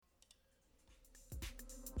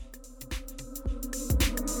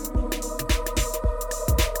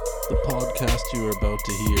The podcast you are about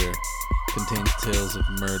to hear contains tales of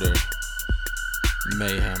murder,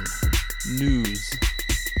 mayhem, news,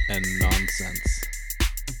 and nonsense.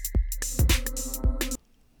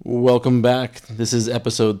 Welcome back. This is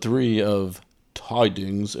episode 3 of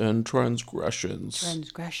Tidings and Transgressions.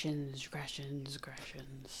 Transgressions.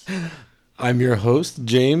 I'm your host,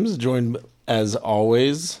 James, joined as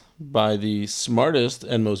always by the smartest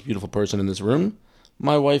and most beautiful person in this room,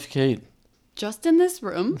 my wife, Kate. Just in this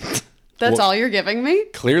room? That's all you're giving me?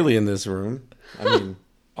 Clearly in this room. I mean,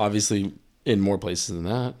 obviously in more places than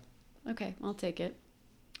that. Okay, I'll take it.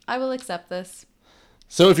 I will accept this.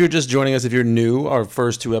 So if you're just joining us, if you're new, our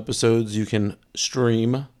first 2 episodes you can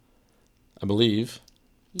stream, I believe.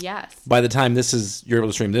 Yes. By the time you're able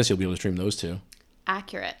to stream this, you'll be able to stream those 2.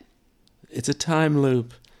 Accurate. It's a time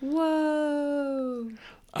loop. Whoa.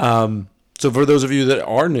 So for those of you that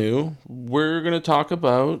are new, we're going to talk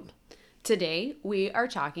about... Today, we are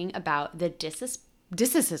talking about the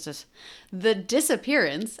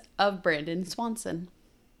disappearance of Brandon Swanson.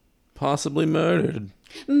 Possibly murdered.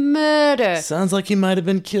 Murder. Sounds like he might have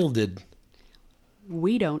been killed.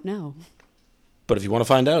 We don't know. But if you want to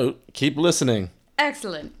find out, keep listening.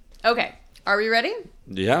 Excellent. Okay, are we ready?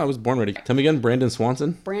 Yeah, I was born ready. Tell me again, Brandon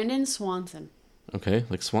Swanson? Brandon Swanson. Okay,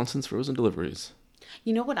 like Swanson's frozen deliveries.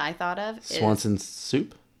 You know what I thought of? Swanson's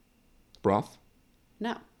soup? Broth?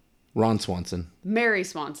 No. Ron Swanson. Mary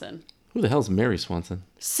Swanson. Who the hell's Mary Swanson?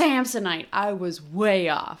 Samsonite. I was way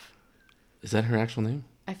off. Is that her actual name?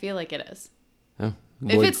 I feel like it is. Oh.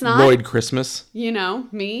 If it's not... Lloyd Christmas? You know,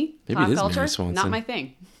 me, Maybe pop it is culture, Mary Swanson. not my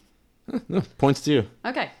thing. No, points to you.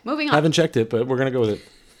 Okay, moving on. I haven't checked it, but we're going to go with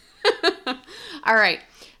it. All right.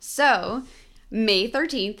 So, May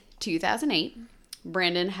 13th, 2008,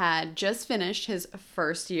 Brandon had just finished his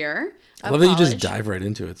first year of I love that you college. just dive right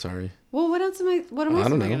into it. Sorry. Well, what else am I going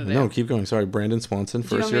to do? No, keep going. Sorry, Brandon Swanson, Do you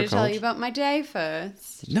first want me year to of tell college. you about my day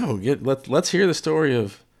first? No, let's hear the story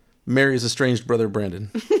of Mary's estranged brother,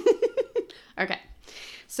 Brandon. Okay.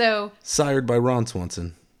 So... Sired by Ron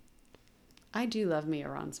Swanson. I do love me a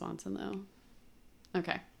Ron Swanson, though.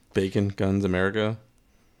 Okay. Bacon, guns, America.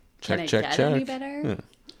 Check. Any better? Yeah.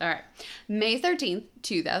 All right. May 13th,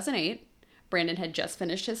 2008, Brandon had just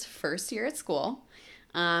finished his first year at school.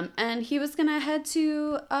 And he was going to head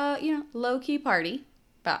to, low-key party.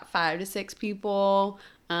 About 5 to 6 people.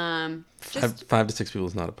 5 to 6 people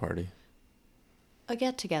is not a party. A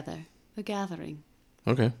get-together. A gathering.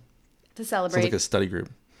 Okay. To celebrate. Sounds like a study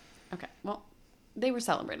group. Okay. Well, they were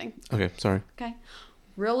celebrating. Okay, sorry. Okay.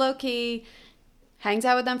 Real low-key. Hangs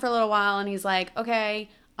out with them for a little while. And he's like, okay,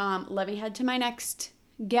 let me head to my next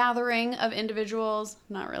gathering of individuals.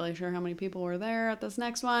 Not really sure how many people were there at this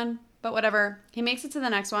next one, but whatever. He makes it to the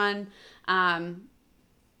next one.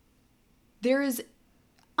 There is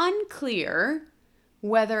unclear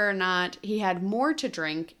whether or not he had more to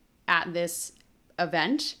drink at this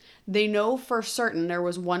event. They know for certain there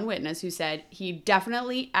was one witness who said he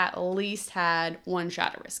definitely at least had 1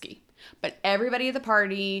 shot of whiskey. But everybody at the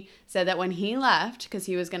party said that when he left, because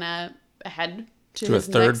he was going to head to a his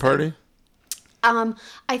third next party?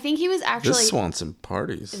 I think he was actually... This Swanson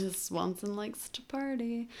parties. Swanson likes to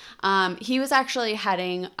party. He was actually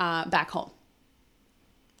heading back home.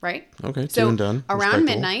 Right? Okay, so 2 and done. Around Respectable.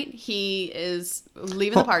 midnight, he is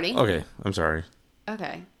leaving the party. Okay, I'm sorry.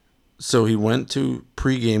 Okay. So he went to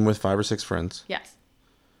pregame with 5 or 6 friends. Yes.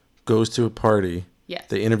 Goes to a party. Yes.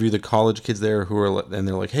 They interview the college kids there and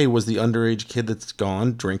they're like, hey, was the underage kid that's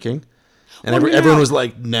gone drinking? And everyone was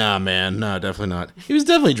like, nah, man, no, definitely not. He was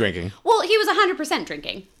definitely drinking. Well, he was 100%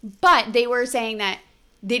 drinking. But they were saying that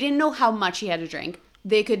they didn't know how much he had to drink.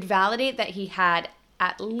 They could validate that he had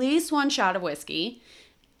at least 1 shot of whiskey.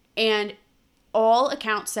 And all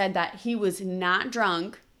accounts said that he was not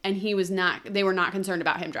drunk and they were not concerned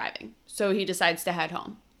about him driving. So he decides to head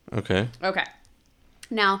home. Okay. Okay.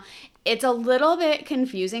 Now, it's a little bit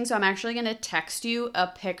confusing, so I'm actually going to text you a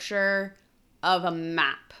picture of a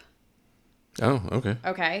map. Oh, okay.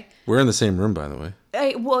 Okay? We're in the same room, by the way.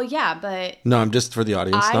 Well, yeah, but... No, I'm just for the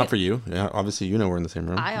audience, not for you. Yeah, obviously, you know we're in the same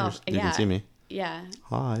room. You can see me. Yeah.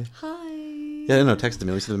 Hi. Hi. Yeah, no, text me.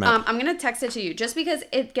 Let me see the map. I'm going to text it to you just because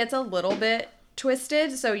it gets a little bit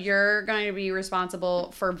twisted, so you're going to be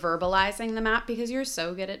responsible for verbalizing the map because you're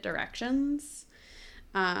so good at directions.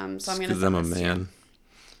 So I'm going to... Because I'm a man.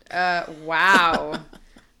 Wow.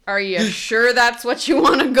 Are you sure that's what you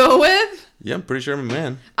want to go with? Yeah, I'm pretty sure I'm a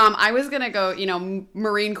man. I was going to go,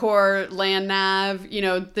 Marine Corps, land nav,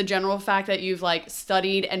 the general fact that you've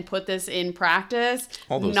studied and put this in practice,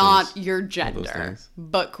 not things. your gender,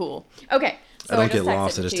 but cool. Okay. So I don't get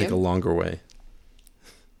lost. I just take a longer way.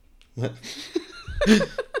 What?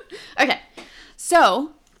 Okay.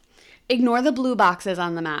 So ignore the blue boxes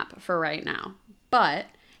on the map for right now. But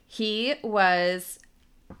he was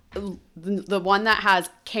the one that has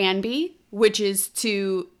Canby, which is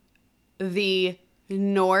to the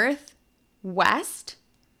northwest.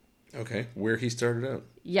 Okay, where he started out.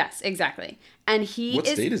 Yes, exactly. And What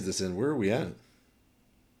state is this in? Where are we at?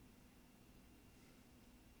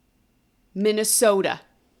 Minnesota.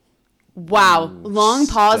 Wow. Ooh, long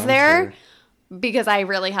pause there fair. because I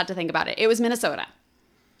really had to think about it. It was Minnesota.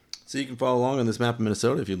 So you can follow along on this map of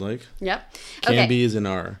Minnesota if you'd like. Yep. Canby is in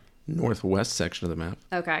our northwest section of the map.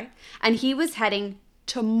 Okay. And he was heading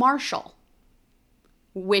to Marshall,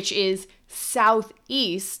 which is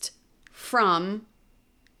southeast from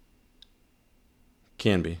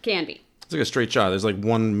Canby. Canby. It's like a straight shot. There's like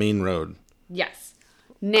one main road. Yes.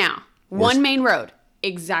 Now, one main road.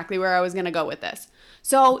 Exactly where I was going to go with this.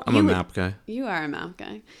 So I'm a map guy. You are a map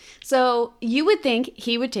guy. So you would think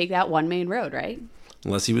he would take that one main road, right?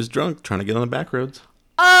 Unless he was drunk, trying to get on the back roads.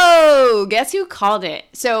 Oh, guess who called it?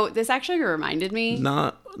 So this actually reminded me.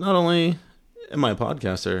 Not only am I a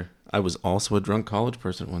podcaster, I was also a drunk college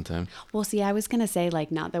person at one time. Well, see, I was going to say,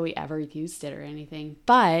 like, not that we ever used it or anything,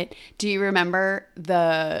 but do you remember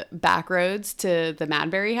the back roads to the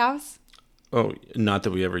Madberry house? Oh, not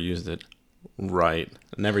that we ever used it. Right.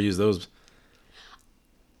 Never used those.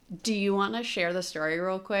 Do you want to share the story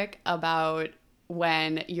real quick about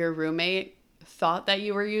when your roommate thought that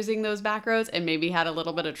you were using those back roads and maybe had a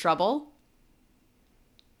little bit of trouble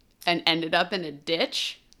and ended up in a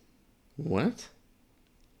ditch? What?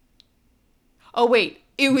 Oh, wait.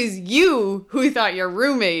 It was you who thought your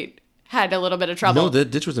roommate had a little bit of trouble. No, the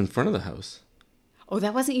ditch was in front of the house. Oh,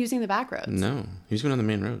 that wasn't using the back roads. No, he was going on the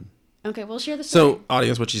main road. Okay, we'll share the story. So,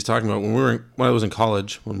 audience, what she's talking about, when we were in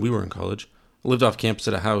college, I lived off campus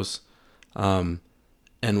at a house, and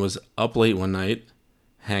was up late one night,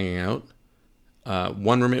 hanging out.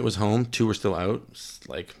 One roommate was home, two were still out. It's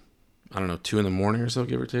like, I don't know, 2 a.m. or so,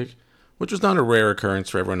 give or take, which was not a rare occurrence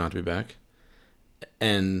for everyone not to be back.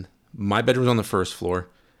 And my bedroom was on the first floor,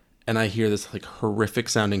 and I hear this like horrific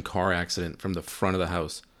sounding car accident from the front of the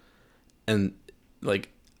house, and like,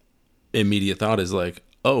 immediate thought is like,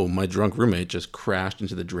 oh, my drunk roommate just crashed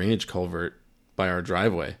into the drainage culvert by our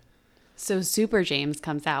driveway. So Super James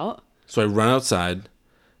comes out. So I run outside.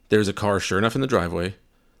 There's a car, sure enough, in the driveway.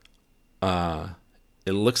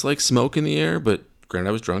 It looks like smoke in the air, but granted,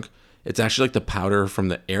 I was drunk. It's actually like the powder from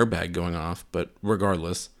the airbag going off, but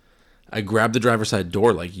regardless. I grab the driver's side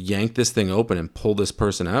door, like yank this thing open and pull this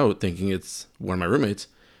person out, thinking it's one of my roommates.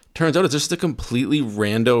 Turns out it's just a completely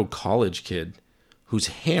rando college kid who's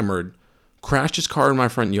hammered, crashed his car in my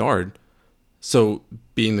front yard. So,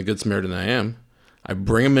 being the good Samaritan I am, I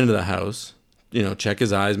bring him into the house, check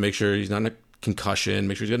his eyes, make sure he's not in a concussion,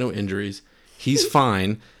 make sure he's got no injuries. He's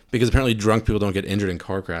fine, because apparently drunk people don't get injured in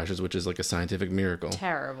car crashes, which is like a scientific miracle.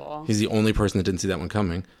 Terrible. He's the only person that didn't see that one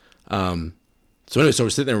coming. So we're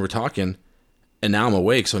sitting there and we're talking, and now I'm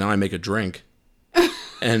awake, so now I make a drink.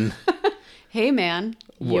 And hey, man.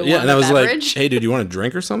 And I was beverage? Like, hey, dude, you want a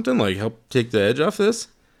drink or something? Like, help take the edge off this?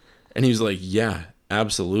 And he was like, yeah,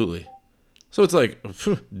 absolutely. So it's like,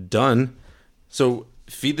 done. So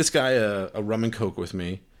feed this guy a rum and coke with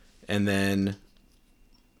me, and then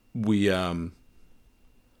we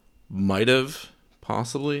might have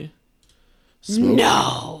possibly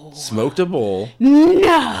smoked a bowl.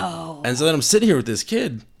 No. And so then I'm sitting here with this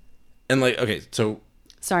kid, and like, okay, so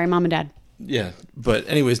sorry, Mom and Dad. Yeah, but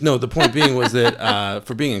anyways, no, the point being was that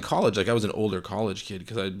for being in college, like I was an older college kid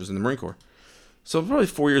because I was in the Marine Corps. So I'm probably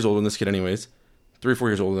 4 years older than this kid anyways. 3 or 4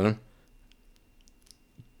 years older than him.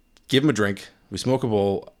 Give him a drink. We smoke a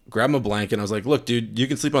bowl. Grab him a blanket. And I was like, look, dude, you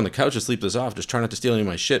can sleep on the couch and sleep this off. Just try not to steal any of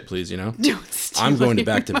my shit, please, Don't steal I'm going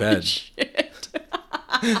back to bed.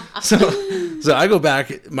 So I go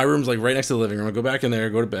back. My room's like right next to the living room. I go back in there,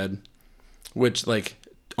 go to bed. Which, like,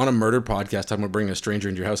 on a murder podcast, talking about bringing a stranger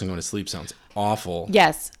into your house and going to sleep sounds awful.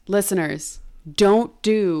 Yes, listeners, don't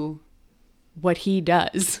do what he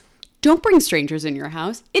does. Don't bring strangers in your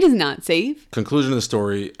house. It is not safe. Conclusion of the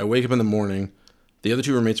story, I wake up in the morning. The other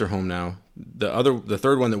 2 roommates are home now. The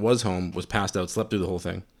third one that was home was passed out, slept through the whole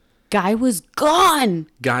thing. Guy was gone.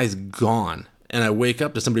 Guy's gone. And I wake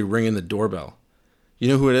up to somebody ringing the doorbell. You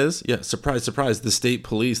know who it is? Yeah, surprise, surprise. The state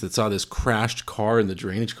police that saw this crashed car in the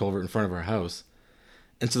drainage culvert in front of our house.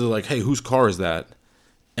 And so they're like, hey, whose car is that?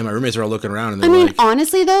 And my roommates are all looking around and they're like...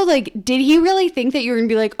 honestly, though, like, did he really think that you were going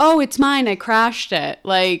to be like, oh, it's mine, I crashed it?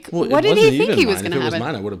 Like, well, what did he think he was going to happen? If it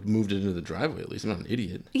was mine, I would have moved it into the driveway at least. I'm not an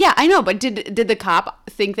idiot. Yeah, I know, but did the cop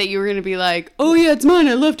think that you were going to be like, oh, yeah, it's mine,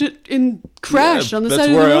 I left it in crashed on the side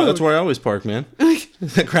of the road? That's where I always park, man.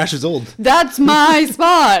 That crash is old. That's my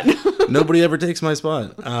spot. Nobody ever takes my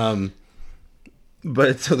spot.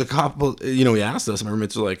 But so the cop, he asked us, and my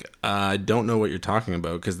roommates were like, I don't know what you're talking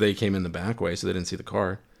about, because they came in the back way, so they didn't see the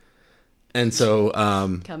car. And so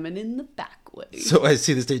Coming in the back way. so I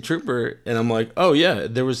see the state trooper, and I'm like, oh yeah,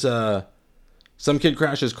 there was some kid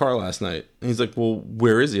crashed his car last night. And he's like, well,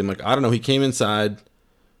 where is he? I'm like, I don't know. He came inside.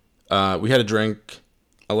 We had a drink.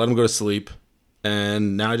 I let him go to sleep.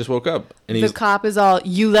 And now I just woke up. And The cop is all,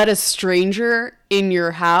 you let a stranger in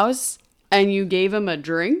your house and you gave him a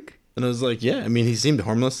drink? And I was like, yeah, I mean, he seemed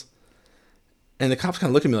harmless. And the cops kind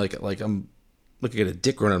of look at me like I'm looking at a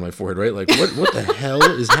dick growing on my forehead, right? Like, what the hell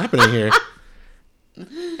is happening here?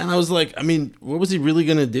 And I was like, I mean, what was he really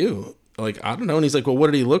going to do? Like, I don't know. And he's like, well, what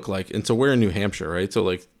did he look like? And so we're in New Hampshire, right? So,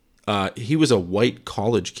 like, he was a white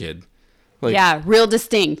college kid. Like, yeah, real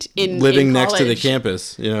distinct living in next to the college.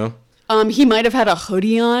 campus, He might have had a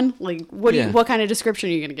hoodie on. Like, what kind of description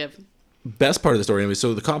are you going to give? Best part of the story, anyway.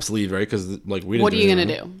 So the cops leave, right? Because like we didn't. What are you anything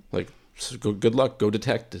gonna wrong. do? Like, so good luck. Go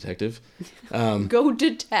detective. Go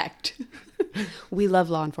detect. We love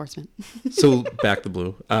law enforcement. So back to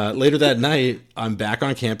blue. Later that night, I'm back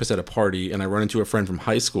on campus at a party, and I run into a friend from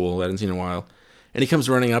high school that I hadn't seen in a while, and he comes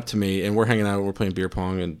running up to me, and we're hanging out, and we're playing beer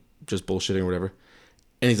pong and just bullshitting or whatever.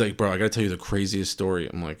 And he's like, "Bro, I gotta tell you the craziest story."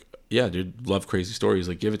 I'm like, "Yeah, dude, love crazy stories.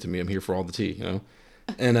 Like, give it to me. I'm here for all the tea,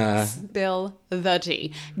 And Spill the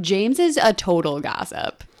tea. James is a total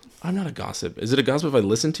gossip. I'm not a gossip. Is it a gossip if I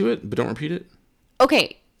listen to it but don't repeat it?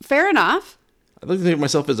 Okay, fair enough. I'd like to think of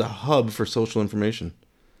myself as a hub for social information.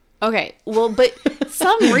 Okay, well, but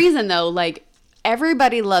some reason though, like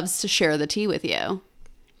everybody loves to share the tea with you.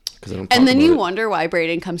 Because I don't. And then about you it. wonder why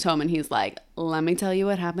Braden comes home and he's like, "Let me tell you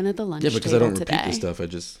what happened at the lunch Yeah, because I table don't today." repeat the stuff. I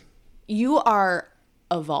just. You are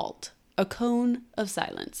a vault, a cone of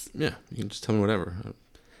silence. Yeah, you can just tell me whatever.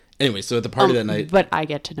 Anyway, so at the party that night. But I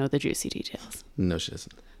get to know the juicy details. No, she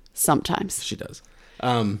doesn't. Sometimes. She does.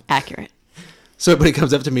 Accurate. So everybody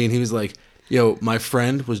comes up to me and he was like, "Yo, my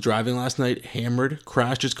friend was driving last night, hammered,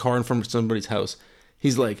 crashed his car in front of somebody's house."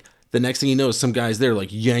 He's like, the next thing he knows, some guy's there, like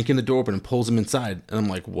yanking the door open and pulls him inside. And I'm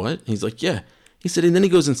like, "What?" And he's like, "Yeah." He said, and then he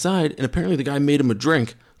goes inside, and apparently the guy made him a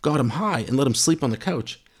drink, got him high, and let him sleep on the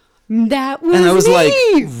couch. That was And I was me. like,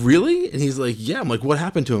 "Really?" And he's like, "Yeah." I'm like, "What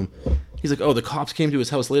happened to him?" He's like, "Oh, the cops came to his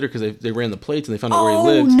house later because they ran the plates and they found out where he Oh,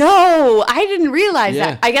 lived." no. I didn't realize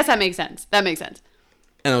Yeah. that. I guess that makes sense. That makes sense.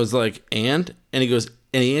 And I was like, And he goes,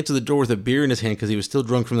 and he answered the door with a beer in his hand because he was still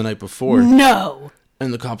drunk from the night before. No.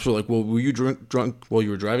 And the cops were like, "Well, were you drunk while you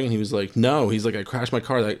were driving?" And he was like, "No." He's like, "I crashed my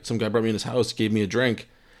car. Some guy brought me in his house, gave me a drink,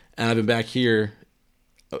 and I've been back here."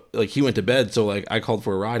 Like, he went to bed, so like I called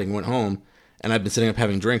for a ride and went home, and I've been sitting up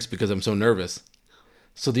having drinks because I'm so nervous.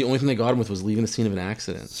 So the only thing they got him with was leaving the scene of an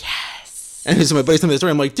accident. Yes. And so my buddy's telling me the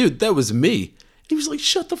story. I'm like, "Dude, that was me." And he was like,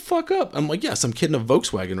 "Shut the fuck up." I'm like, "Yeah, some kid in a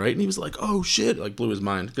Volkswagen, right?" And he was like, "Oh shit!" Like, blew his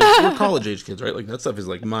mind. 'Cause we're college age kids, right? Like, that stuff is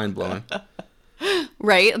like mind blowing.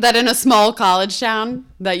 Right? That in a small college town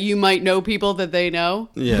that you might know people that they know.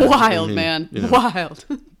 Yeah, Wild, I mean, man. you know. Wild.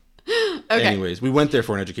 Okay. Anyways, we went there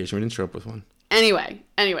for an education. We didn't show up with one. Anyway,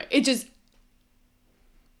 it just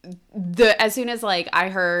as soon as like I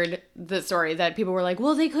heard the story that people were like,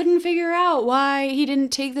 well, they couldn't figure out why he didn't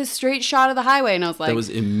take this straight shot of the highway, and I was like, That was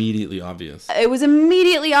immediately obvious. it was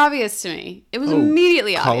immediately obvious to me. It was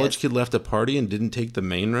immediately obvious. College kid left a party and didn't take the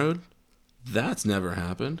main road? That's never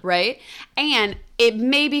happened. Right? And it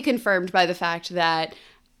may be confirmed by the fact that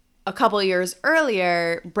a couple years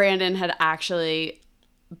earlier, Brandon had actually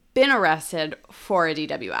been arrested for a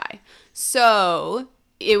DWI. So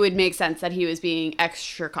it would make sense that he was being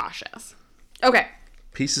extra cautious. Okay.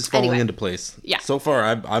 Pieces falling into place. Yeah. So far,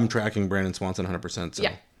 I'm tracking Brandon Swanson 100%. So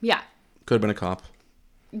Yeah. could have been a cop.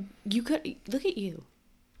 You could look at you,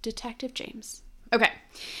 Detective James. Okay.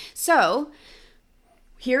 So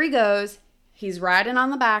here he goes. He's riding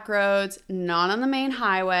on the back roads, not on the main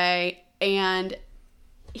highway, and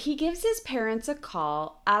he gives his parents a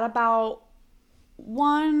call at about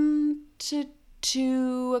 1 to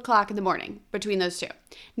 2 o'clock in the morning, between those two.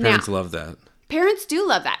 Parents now, love that. Parents do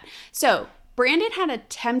love that. So Brandon had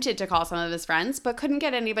attempted to call some of his friends, but couldn't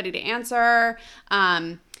get anybody to answer.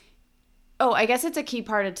 I guess it's a key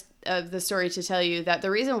part of the story to tell you that the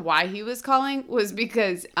reason why he was calling was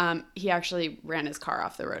because he actually ran his car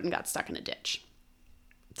off the road and got stuck in a ditch.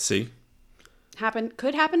 See?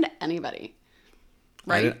 Could happen to anybody.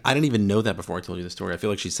 Right? I didn't even know that before I told you the story. I feel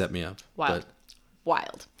like she set me up. Wild.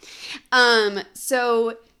 Wild.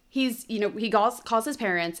 So he's, he calls his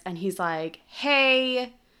parents and he's like,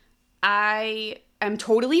 hey, I am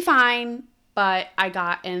totally fine, but I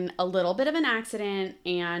got in a little bit of an accident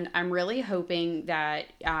and I'm really hoping that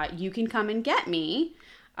you can come and get me.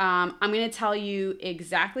 I'm going to tell you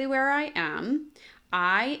exactly where I am.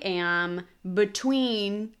 I am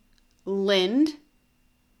between Lind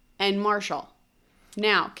and Marshall.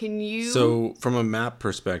 Now, can you... So, from a map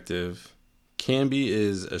perspective, Canby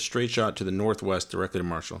is a straight shot to the northwest directly to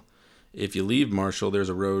Marshall. If you leave Marshall, there's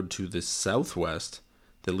a road to the southwest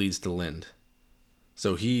that leads to Lind.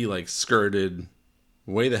 So he, like, skirted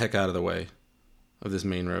way the heck out of the way of this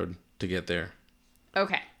main road to get there.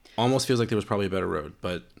 Okay. Almost feels like there was probably a better road,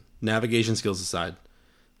 but navigation skills aside.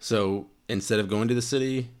 So instead of going to the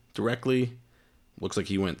city directly, looks like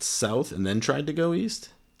he went south and then tried to go east.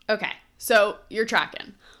 Okay. So you're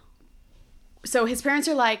tracking. So his parents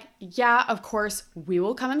are like, yeah, of course, we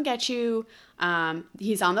will come and get you.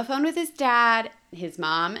 He's on the phone with his dad. His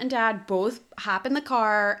mom and dad both hop in the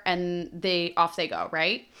car and off they go,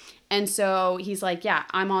 right? And so he's like, yeah,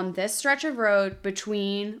 I'm on this stretch of road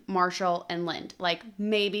between Marshall and Lind, like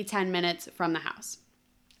maybe 10 minutes from the house.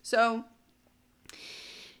 So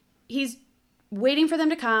he's waiting for them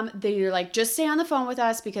to come. They're like, just stay on the phone with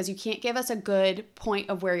us because you can't give us a good point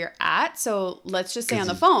of where you're at. So let's just stay on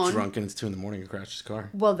the phone. Drunk and it's 2 a.m. and crashed his car.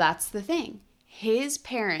 Well, that's the thing. His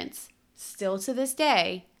parents, still to this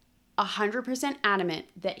day, 100% adamant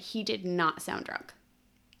that he did not sound drunk.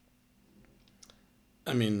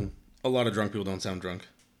 I mean, a lot of drunk people don't sound drunk.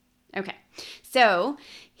 Okay. So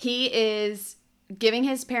he is giving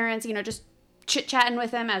his parents, just chit-chatting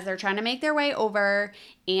with them as they're trying to make their way over.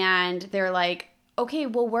 And they're like, okay,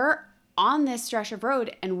 well, we're on this stretch of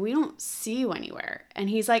road and we don't see you anywhere. And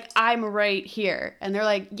he's like, I'm right here. And they're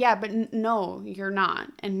like, yeah, but no, you're not.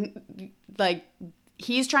 And like,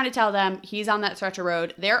 he's trying to tell them he's on that stretch of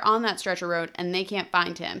road. They're on that stretch of road and they can't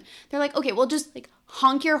find him. They're like, okay, well, just like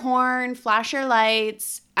honk your horn, flash your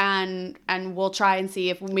lights, and we'll try and see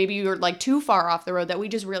if maybe you're like too far off the road that we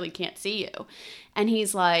just really can't see you. And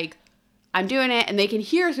he's like, I'm doing it. And they can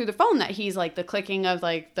hear through the phone that he's like the clicking of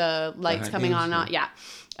like the lights coming on and off. Yeah.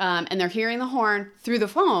 And they're hearing the horn through the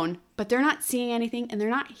phone, but they're not seeing anything and they're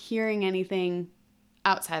not hearing anything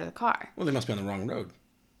outside of the car. Well, they must be on the wrong road.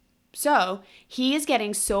 So he is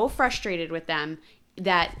getting so frustrated with them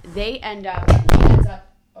that he ends up,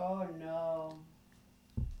 oh no.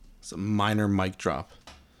 It's a minor mic drop.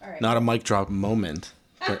 All right. Not a mic drop moment,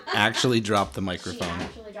 but actually dropped the microphone. She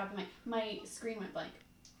actually dropped the mic. My screen went blank.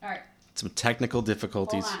 All right. Some technical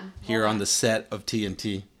difficulties Hold on on. the set of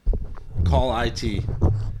TNT. Call IT. Have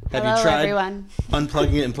Hello, you tried everyone.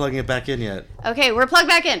 unplugging it and plugging it back in yet? Okay, we're plugged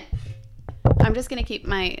back in. I'm just going to keep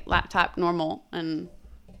my laptop normal and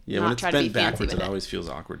Yeah, when it's bent backwards, it always feels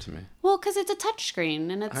awkward to me. Well, because it's a touch screen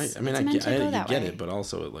and it's meant to go that way. I get it, but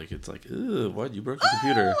also it's like, ugh, what? You broke the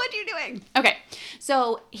computer. What are you doing? Okay,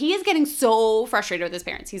 so he is getting so frustrated with his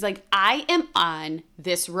parents. He's like, I am on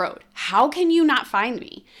this road. How can you not find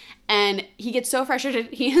me? And he gets so frustrated,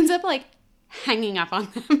 he ends up like hanging up on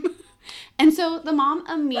them. And so the mom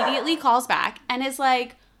immediately calls back and is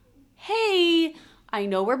like, hey, I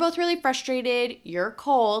know we're both really frustrated. You're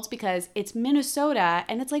cold because it's Minnesota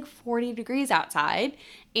and it's like 40 degrees outside.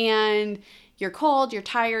 And you're cold, you're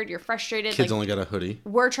tired, you're frustrated. Kids only got a hoodie.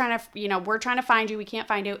 We're trying to find you. We can't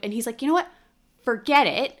find you. And he's like, you know what? Forget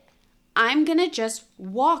it. I'm going to just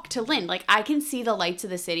walk to Lind. Like, I can see the lights of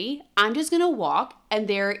the city. I'm just going to walk. And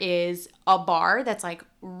there is a bar that's like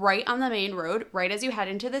right on the main road, right as you head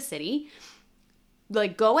into the city.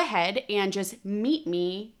 Like, go ahead and just meet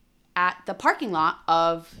me at the parking lot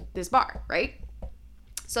of this bar, right?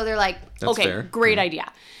 So they're like, That's okay, fair. great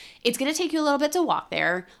idea. It's going to take you a little bit to walk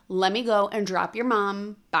there. Let me go and drop your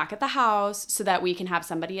mom back at the house so that we can have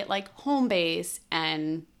somebody at like home base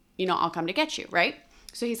and, I'll come to get you, right?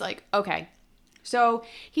 So he's like, okay. So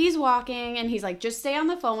he's walking and he's like, just stay on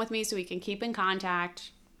the phone with me so we can keep in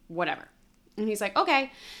contact, whatever. And he's like,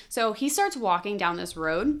 okay. So he starts walking down this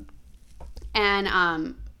road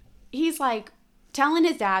and he's like telling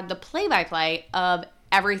his dad the play-by-play of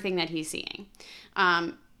everything that he's seeing.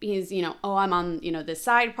 He's, I'm on, this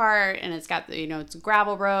side part and it's got, it's a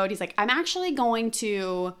gravel road. He's like, I'm actually going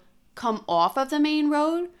to come off of the main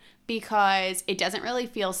road because it doesn't really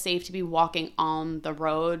feel safe to be walking on the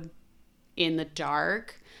road in the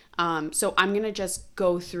dark. So I'm going to just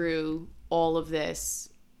go through all of this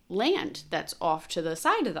land that's off to the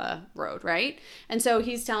side of the road, right? And so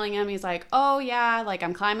he's telling him, he's like, oh yeah, like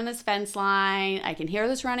I'm climbing this fence line. I can hear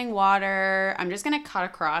this running water. I'm just going to cut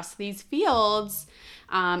across these fields.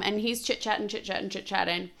 And he's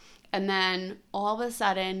chit-chatting. And then all of a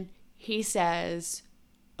sudden he says,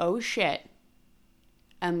 oh shit.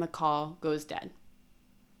 And the call goes dead.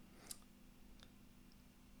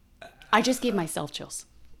 I just gave myself chills.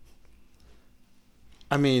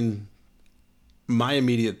 I mean, my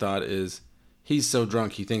immediate thought is he's so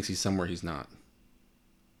drunk he thinks he's somewhere he's not.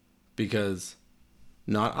 Because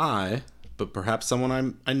not I, but perhaps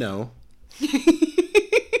someone I know.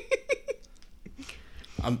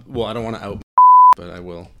 Well, I don't want to out, but I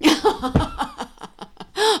will. I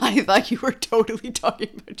thought you were totally talking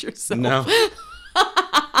about yourself. No.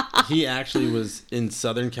 He actually was in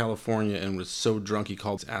Southern California and was so drunk he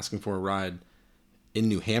called asking for a ride in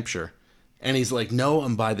New Hampshire. And he's like, no,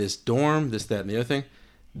 I'm by this dorm, this, that, and the other thing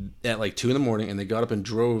at like 2 a.m. And they got up and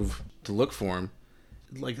drove to look for him.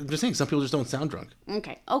 Like, I'm just saying, some people just don't sound drunk.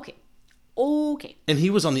 Okay. And he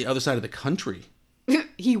was on the other side of the country.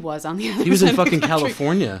 He was on the other side. He was in of the fucking country.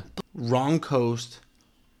 California. Wrong coast,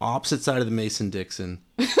 opposite side of the Mason-Dixon.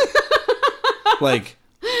 Like,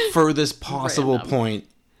 furthest possible Random. point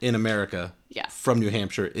in America Yes. from New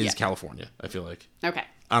Hampshire is Yeah. California, I feel like. Okay.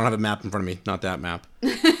 I don't have a map in front of me. Not that map.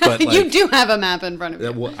 But like, You do have a map in front of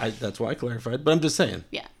you. that's why I clarified. But I'm just saying.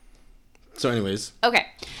 Yeah. So anyways. Okay.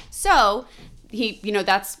 So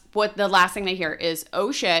that's what the last thing they hear is,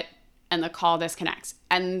 oh shit, and the call disconnects.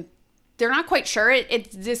 And they're not quite sure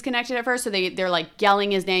it's disconnected at first, so they're like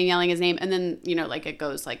yelling his name, and then like it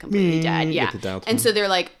goes like completely dead. Yeah. Get the dial tone. And so they're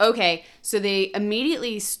like, okay, so they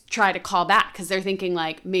immediately try to call back because they're thinking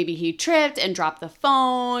like maybe he tripped and dropped the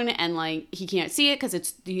phone and like he can't see it because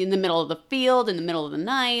it's in the middle of the field in the middle of the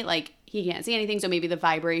night, like he can't see anything, so maybe the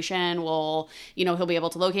vibration will he'll be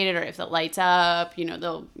able to locate it, or if it lights up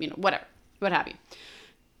they'll whatever, what have you.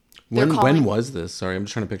 When was this? Sorry, I'm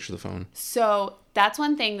just trying to picture the phone. So that's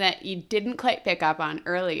one thing that you didn't quite pick up on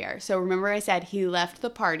earlier. So remember I said he left the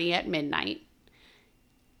party at midnight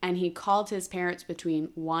and he called his parents between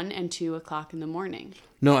 1 and 2 o'clock in the morning.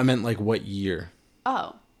 No, I meant like what year?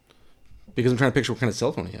 Oh, Because I'm trying to picture what kind of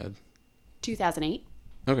cell phone he had. 2008.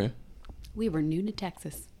 Okay. We were new to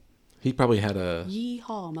Texas. He probably had a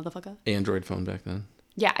Yeehaw, motherfucker. Android phone back then.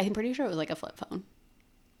 Yeah, I'm pretty sure it was like a flip phone.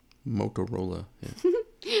 Motorola. Yeah.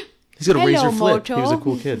 He's got a Hello, Razor flip. Moto. He was a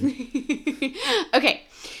cool kid. Okay,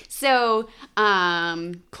 so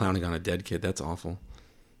Clowning on a dead kid. That's awful.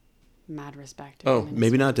 mad respect. Oh,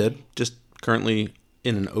 maybe not dead. Just currently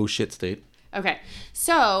in an oh shit state. Okay,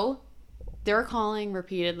 so they're calling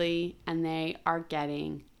repeatedly and they are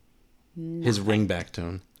getting His ringback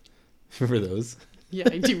tone. Remember those? Yeah,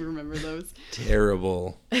 I do remember those.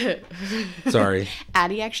 Terrible. Sorry.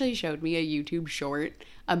 Addie actually showed me a YouTube short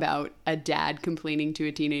about a dad complaining to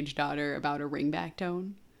a teenage daughter about a ringback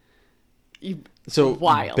tone. So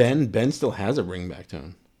Wild. Ben still has a ringback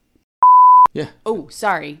tone. Yeah. Oh,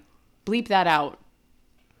 sorry. Bleep that out.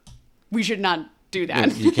 We should not do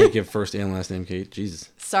that. You can't give first and last name, Kate. Jesus.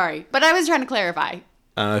 Sorry. But I was trying to clarify.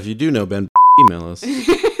 If you do know Ben, email us.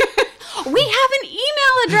 We have an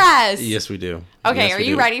email address. Yes, we do. Okay, Yes, are we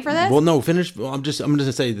you do. ready for this? Well, no, finish. Well, I'm just going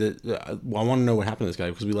to say that I want to know what happened to this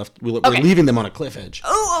guy because we're Okay. leaving them on a cliff edge.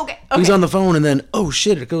 Oh, okay. He's on the phone and then, oh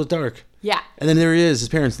shit, it goes dark. Yeah. And then there he is, his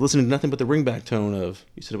parents listening to nothing but the ringback tone of,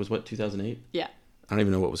 you said it was what, 2008? Yeah. I don't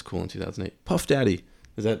even know what was cool in 2008. Puff Daddy.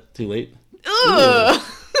 Is that too late? Ugh.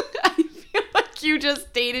 I feel like you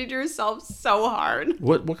just dated yourself so hard.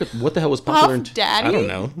 What the hell was popular Puff Daddy? I don't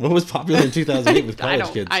know. What was popular in 2008 with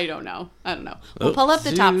college kids? I don't know. We'll pull up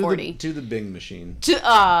the top 40. To the Bing machine. To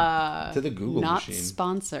the Google not machine.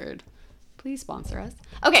 sponsored. Please sponsor us.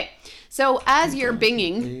 Okay, so as you're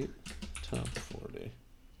binging, Top 40.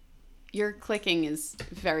 your clicking is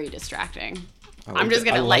very distracting. I like I'm just the-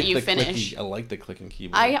 gonna I let like you the finish. I like the clicking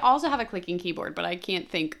keyboard. I also have a clicking keyboard, but I can't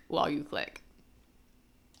think while you click.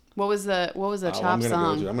 What was the top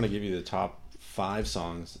song? I'm gonna give you the top 5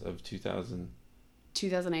 songs of 2000.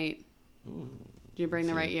 2008. Did you bring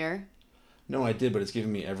the right year? No, I did, but it's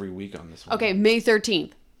giving me every week on this one. Okay, May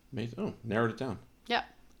 13th. Narrowed it down. Yep,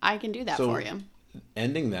 I can do that So, for you.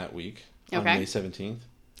 Ending that week on Okay. May 17th,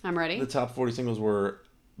 I'm ready. the top 40 singles were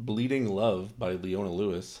 "Bleeding Love" by Leona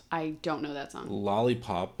Lewis, I don't know that song.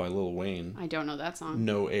 "Lollipop" by Lil Wayne, I don't know that song.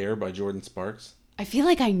 "No Air" by Jordan Sparks. I feel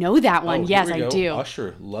like I know that one. Oh, Yes, here we I go. do.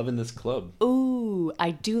 Usher, "Lovin' This Club." Ooh,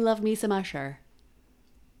 I do love me some Usher.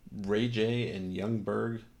 Ray J and Young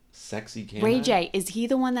Berg, "Sexy Can Ray I?" J, is he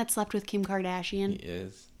the one that slept with Kim He Kardashian?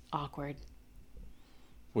 is. Awkward.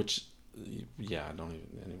 Which, yeah, I don't even.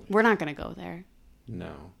 Anyway, We're not gonna go there.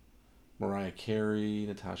 no. Mariah Carey,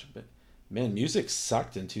 Natasha. Man, music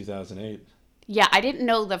sucked in 2008. Yeah, I didn't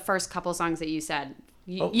know the first couple songs that you said.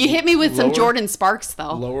 Oh, You hit me with some lower- Jordan Sparks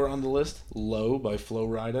though. Lower on the list, "Low" by Flo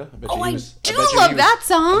Rida. I bet Oh, you I he was, do bet you love he that was,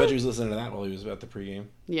 song. I bet you he was listening to that while he was at the pregame.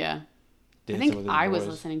 Yeah. I Dancing with think his I was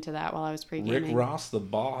boys. listening to that while I was Rick pre-gaming. Ross, "The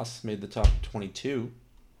Boss," made the top 22.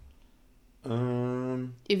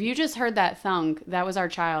 If you just heard that thunk, that was our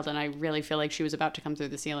child, and I really feel like she was about to come through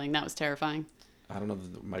the ceiling. That was terrifying. I don't know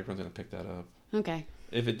if the microphone's gonna pick that up. Okay.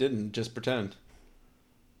 If it didn't, just pretend.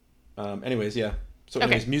 Anyways, yeah. So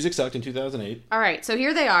anyways, music sucked in 2008. All right, so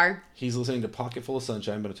here they are. He's listening to Pocket Full of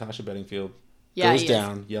Sunshine by Natasha Bedingfield. Yeah, goes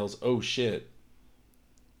down, yells, "Oh shit."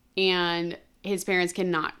 And his parents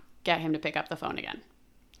cannot get him to pick up the phone again.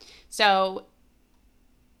 So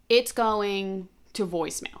it's going to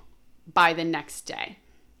voicemail by the next day.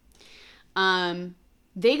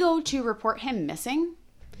 They go to report him missing,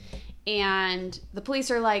 and the police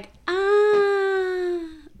are like,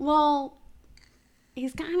 well,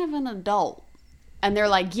 he's kind of an adult. And they're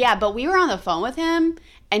like, yeah, but we were on the phone with him,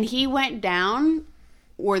 and he went down,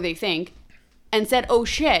 or they think, and said, oh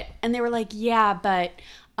shit. And they were like, yeah, but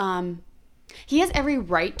he has every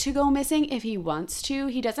right to go missing if he wants to.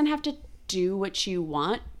 He doesn't have to do what you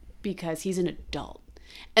want because he's an adult.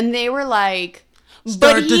 And they were like,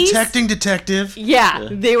 start detecting, detective. Yeah,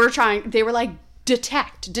 they were like,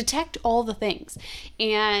 detect all the things.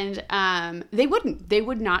 And they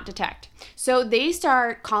would not detect. So they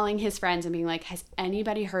start calling his friends and being like, has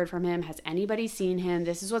anybody heard from him? Has anybody seen him?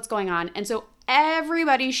 This is what's going on. And so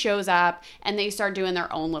everybody shows up and they start doing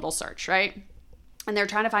their own little search, right? And they're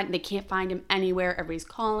trying to they can't find him anywhere. Everybody's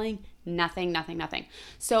calling, nothing.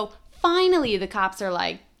 So finally the cops are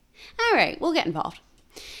like, all right, we'll get involved.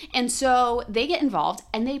 And so they get involved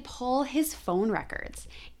and they pull his phone records.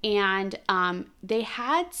 And they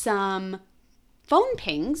had some phone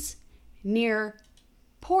pings near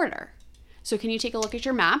Porter. So can you take a look at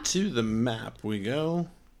your map? To the map we go.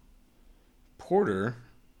 Porter,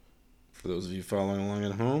 for those of you following along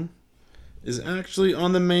at home, is actually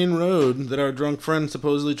on the main road that our drunk friend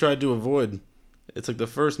supposedly tried to avoid. It's like the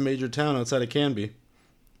first major town outside of Canby.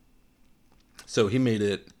 So he made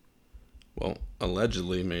it, well,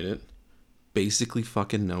 allegedly made it, basically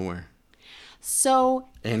fucking nowhere. So...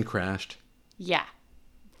 And crashed. Yeah.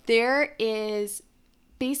 There is...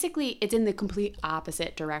 Basically, it's in the complete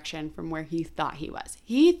opposite direction from where he thought he was.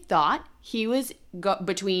 He thought he was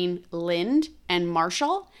between Lind and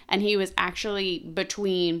Marshall, and he was actually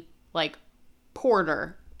between, like,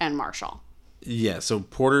 Porter and Marshall. Yeah, so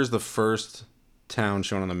Porter's the first town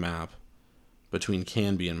shown on the map between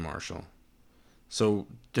Canby and Marshall. So,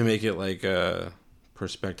 to make it like a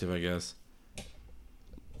perspective, I guess,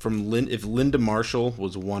 from if Lind to Marshall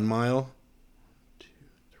was 1 mile, 2,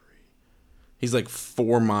 3, he's like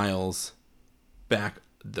 4 miles back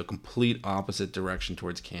the complete opposite direction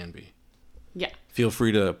towards Canby. Yeah. Feel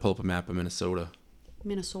free to pull up a map of Minnesota.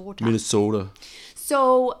 Minnesota.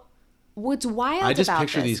 So, what's wild about this... I just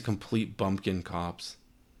picture these complete bumpkin cops.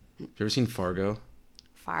 Have you ever seen Fargo?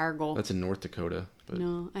 Fargo. That's in North Dakota. But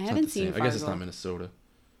no, I haven't seen Fargo. I guess it's not Minnesota.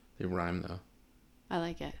 They rhyme, though. I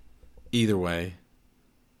like it. Either way.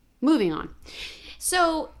 Moving on.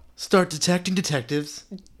 So... Start detecting detectives.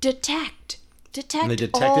 Detect and they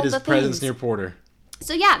detected his presence near Porter.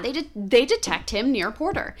 So yeah, they detect him near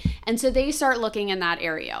Porter. And so they start looking in that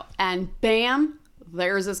area. And bam,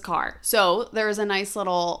 there's his car. So there's a nice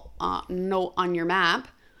little note on your map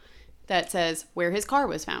that says where his car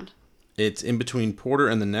was found. It's in between Porter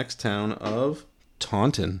and the next town of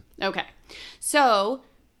Taunton. Okay. So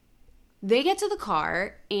they get to the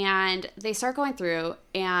car and they start going through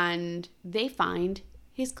and they find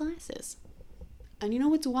his glasses. And you know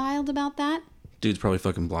what's wild about that? Dude's probably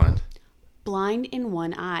fucking blind. Blind in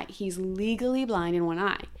one eye. He's legally blind in one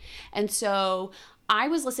eye. And so I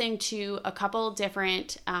was listening to a couple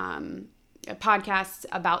different podcasts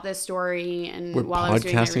about this story. And We're while I was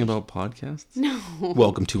doing podcasting about podcasts? No.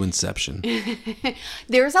 Welcome to Inception.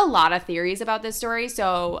 There's a lot of theories about this story.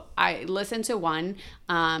 So I listened to one.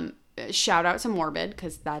 Shout out to Morbid,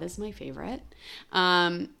 because that is my favorite.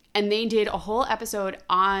 And they did a whole episode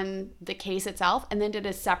on the case itself and then did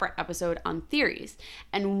a separate episode on theories.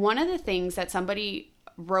 And one of the things that somebody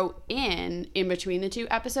wrote in between the two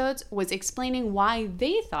episodes was explaining why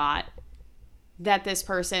they thought that this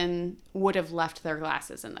person would have left their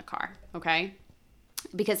glasses in the car. Okay?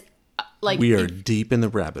 Because we are deep in the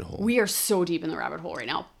rabbit hole. We are so deep in the rabbit hole right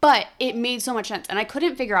now. But it made so much sense. And I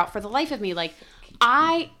couldn't figure out for the life of me, like,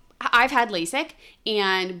 I've had LASIK,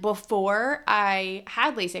 and before I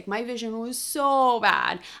had LASIK, my vision was so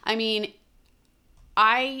bad. I mean,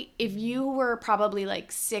 if you were probably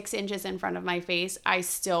like 6 inches in front of my face, I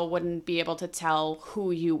still wouldn't be able to tell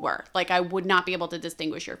who you were. Like, I would not be able to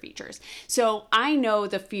distinguish your features. So I know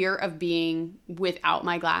the fear of being without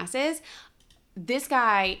my glasses. This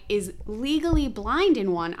guy is legally blind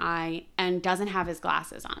in one eye and doesn't have his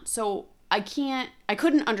glasses on. So I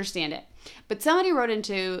couldn't understand it. But somebody wrote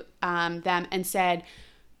into them and said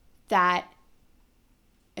that,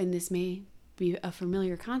 and this may be a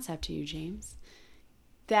familiar concept to you, James,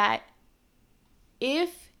 that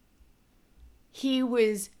if he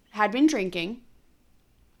had been drinking,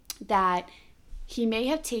 that he may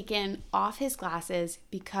have taken off his glasses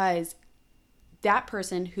because that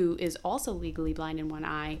person who is also legally blind in one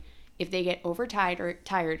eye, if they get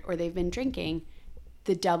tired or they've been drinking,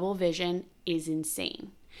 the double vision is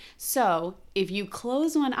insane. So if you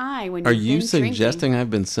close one eye when Are you've you been suggesting drinking, I've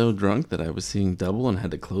been so drunk that I was seeing double and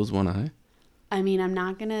had to close one eye? I mean, I'm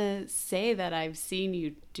not going to say that I've seen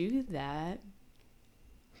you do that.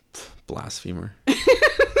 Blasphemer.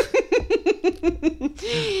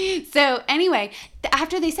 So anyway,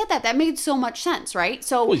 after they said that made so much sense, right?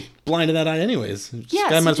 So Well, he's blind in that eye anyways. This Yeah,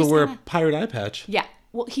 guy so might as well just wear a kinda- pirate eye patch. yeah,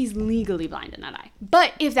 well, he's legally blind in that eye.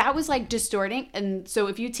 But if that was like distorting, and so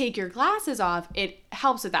if you take your glasses off, it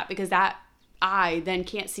helps with that because that eye then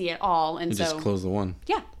can't see at all, and You so just close the one.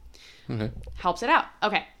 yeah, Okay. helps it out.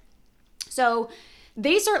 Okay, so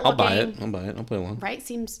they start I'll looking. buy it. I'll buy it. I'll play along. Right?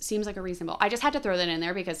 Seems like a reasonable. I just had to throw that in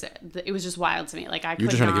there because it was just wild to me. Like I You're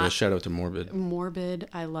could just trying to give a not. shout out to Morbid. Morbid,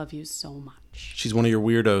 I love you so much. She's one of your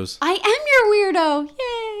weirdos. I am your weirdo.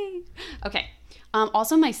 Yay. Okay.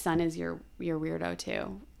 Also, my son is your weirdo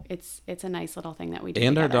too. It's a nice little thing that we do.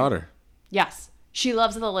 And our together. daughter. Yes, she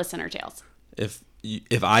loves the listener tales.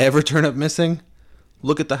 If I ever turn up missing,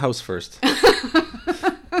 look at the house first.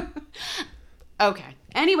 Okay.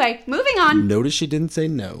 Anyway, moving on. Notice she didn't say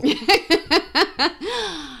no.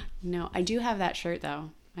 No, I do have that shirt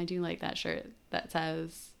though. I do like that shirt that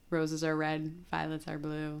says "Roses are red, violets are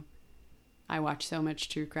blue." I watch so much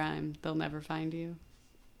true crime, they'll never find you.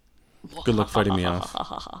 Good luck fighting me off.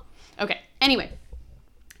 Okay. Anyway,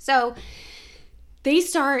 so they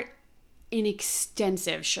start an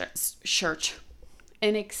extensive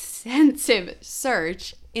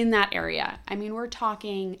search in that area. I mean, we're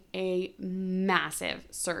talking a massive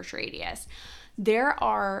search radius. There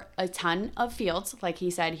are a ton of fields. Like he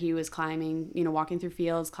said, he was climbing, walking through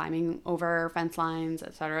fields, climbing over fence lines,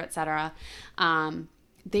 et cetera, et cetera.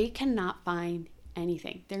 They cannot find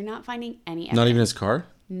anything. They're not finding any evidence. Not even his car?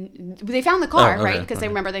 They found the car, okay, right? Because they okay.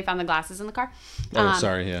 remember they found the glasses in the car. Oh,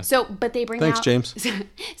 sorry, yeah. So, but they bring Thanks, out... James.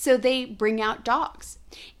 So they bring out dogs.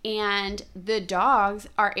 And the dogs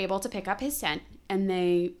are able to pick up his scent and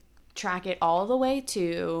they track it all the way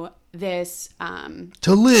to this...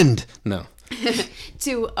 To Lind! No.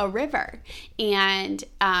 to a river. And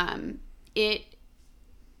it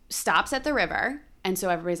stops at the river. And so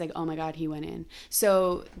everybody's like, oh my God, he went in.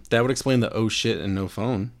 So That would explain the oh shit and no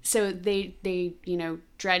phone. So they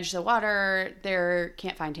dredge the water. They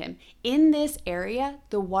can't find him. In this area,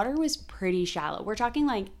 the water was pretty shallow. We're talking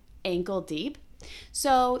like ankle deep.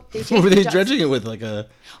 So they take What were they the dredging it with? Like a...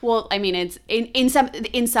 Well, I mean, it's in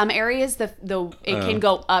some areas it can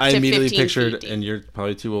go up I to 15 immediately feet pictured, deep. and you're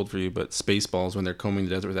probably too old for you, but Spaceballs when they're combing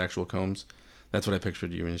the desert with actual combs. That's what I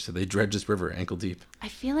pictured you when you said they dredge this river ankle deep. I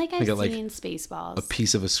feel like I've got, like, seen Spaceballs. A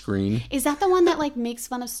piece of a screen. Is that the one that like makes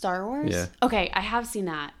fun of Star Wars? Yeah. Okay, I have seen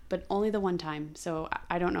that, but only the one time. So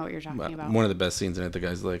I don't know what you're talking about. One of the best scenes in it, the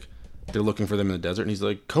guy's like, they're looking for them in the desert, and he's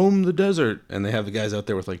like, comb the desert. And they have the guys out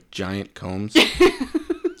there with like giant combs,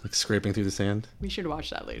 like scraping through the sand. We should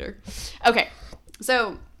watch that later. Okay,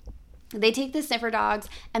 so they take the sniffer dogs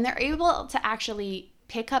and they're able to actually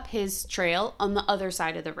pick up his trail on the other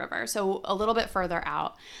side of the river, so a little bit further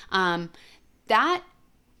out. That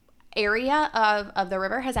area of the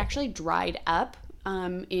river has actually dried up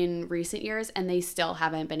in recent years, and they still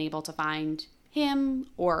haven't been able to find him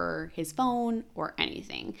or his phone or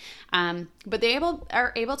anything. But they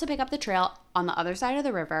are able to pick up the trail on the other side of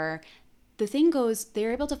the river. The thing goes,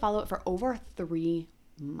 they're able to follow it for over 3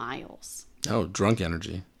 miles. Oh, drunk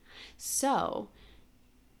energy. So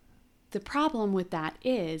the problem with that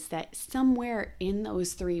is that somewhere in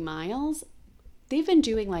those 3 miles, they've been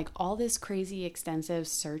doing like all this crazy extensive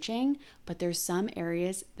searching, but there's some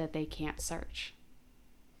areas that they can't search.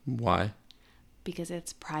 Why? Because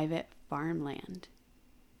it's private farmland.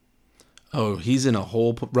 Oh, he's in a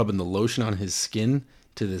hole rubbing the lotion on his skin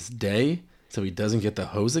to this day so he doesn't get the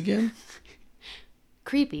hose again?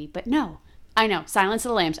 Creepy, but no. I know. Silence of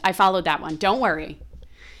the Lambs. I followed that one. Don't worry.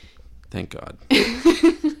 Thank God.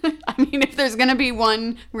 I mean, if there's going to be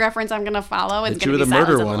one reference I'm going to follow, it's going to be the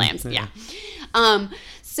murder Silence of the one. Lambs. Yeah. Yeah.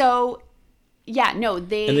 So, yeah, no,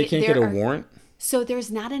 they... And they can't get a warrant? So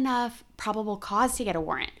there's not enough probable cause to get a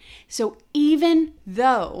warrant. So even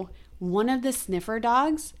though one of the sniffer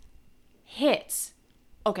dogs hits...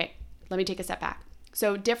 Okay, let me take a step back.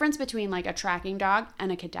 So difference between like a tracking dog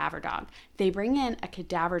and a cadaver dog. They bring in a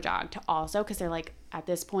cadaver dog to also, because they're like, at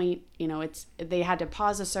this point, they had to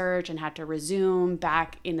pause the search and had to resume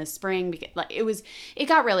back in the spring because like it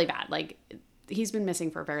got really bad. Like he's been missing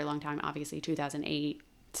for a very long time, obviously 2008.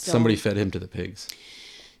 So, Somebody fed him to the pigs.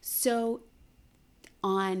 So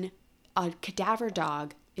on a cadaver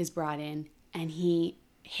dog is brought in and he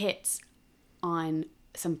hits on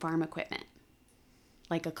some farm equipment,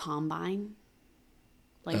 like a combine,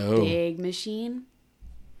 like big machine.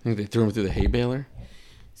 I think they threw him through the hay baler.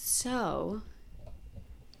 So,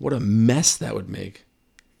 what a mess that would make.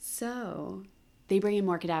 So they bring in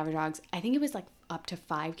more cadaver dogs. I think it was like up to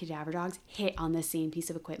 5 cadaver dogs hit on the same piece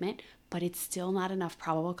of equipment, but it's still not enough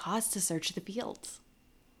probable cause to search the fields.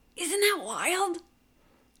 Isn't that wild?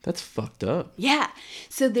 That's fucked up. Yeah.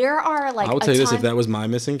 So there are like I will tell you this, if that was my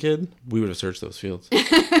missing kid, we would have searched those fields.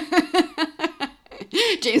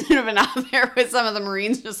 James would have been out there with some of the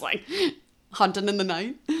Marines just like hunting in the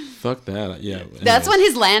night. Fuck that. Yeah. Anyways. That's when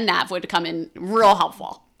his land nav would come in real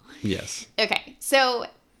helpful. Yes. Okay. So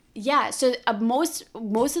yeah, so most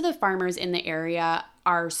of the farmers in the area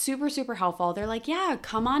are super, super helpful. They're like, yeah,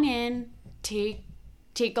 come on in, take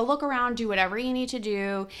a look around, do whatever you need to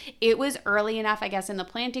do. It was early enough, I guess, in the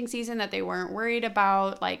planting season that they weren't worried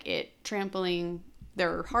about like it trampling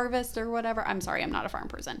their harvest or whatever. I'm sorry, I'm not a farm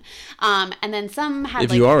person. And then some had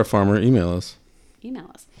if you are a farmer, email us.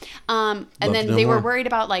 And then they were worried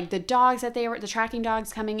about like the dogs the tracking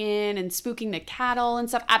dogs coming in and spooking the cattle and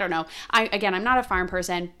stuff. I don't know. I'm not a farm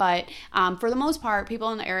person, but for the most part,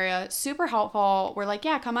 people in the area, super helpful. We're like,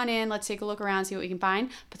 yeah, come on in. Let's take a look around, see what we can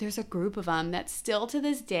find. But there's a group of them that still to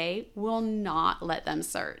this day will not let them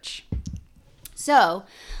search. So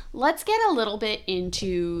let's get a little bit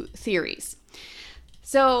into theories.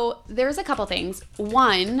 So there's a couple things.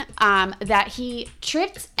 One, that he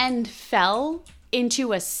tripped and fell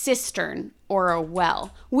into a cistern or a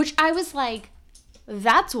well, which I was like,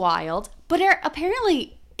 that's wild. But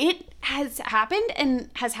apparently it has happened and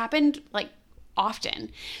has happened like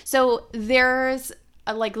often. So there's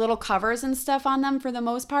like little covers and stuff on them for the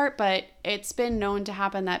most part, but it's been known to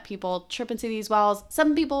happen that people trip into these wells.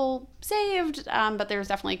 Some people saved, but there's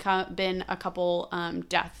definitely been a couple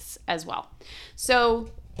deaths as well. So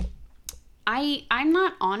I'm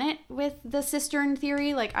not on it with the cistern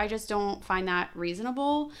theory. Like, I just don't find that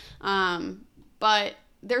reasonable. But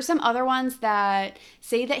there's some other ones that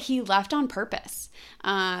say that he left on purpose,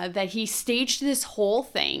 that he staged this whole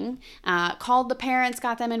thing, called the parents,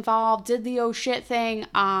 got them involved, did the oh shit thing,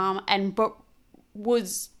 but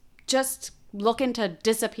was just looking to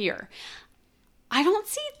disappear. I don't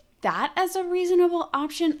see that as a reasonable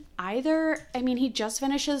option either. I mean, he just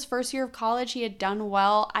finished his first year of college. He had done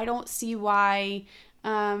well. I don't see why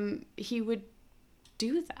he would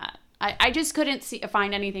do that. I just couldn't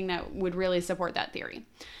find anything that would really support that theory.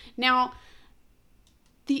 Now,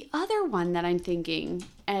 the other one that I'm thinking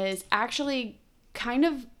is actually kind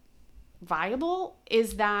of viable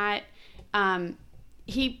is that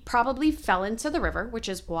he probably fell into the river, which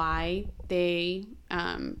is why the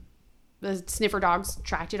sniffer dogs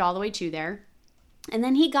tracked it all the way to there. And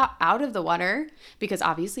then he got out of the water because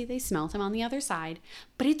obviously they smelled him on the other side.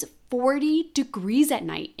 But it's 40 degrees at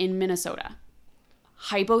night in Minnesota.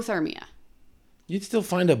 Hypothermia. You'd still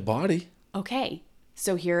find a body. Okay,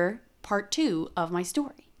 so here, part 2 of my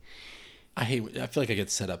story. I feel like I get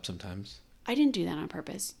set up sometimes. I didn't do that on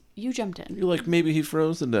purpose. You jumped in. You're like, maybe he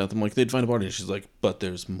froze to death. I'm like, they'd find a body. She's like, but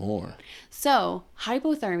there's more. So,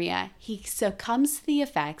 hypothermia, he succumbs to the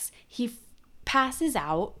effects. He passes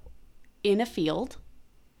out in a field.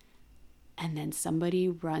 And then somebody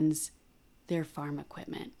runs their farm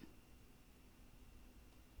equipment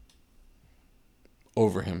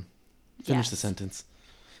over him. Finish Yes. the sentence.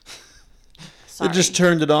 Sorry. They just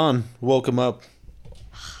turned it on. Woke him up.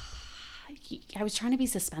 I was trying to be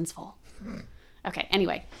suspenseful. Okay,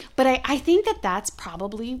 anyway. But I think that that's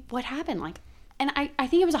probably what happened. Like, and I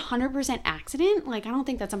think it was 100% accident. Like, I don't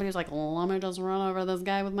think that somebody was like, let me just run over this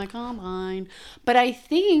guy with my combine. But I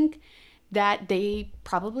think that they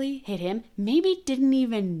probably hit him. Maybe didn't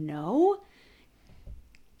even know.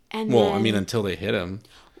 And Well, I mean, until they hit him.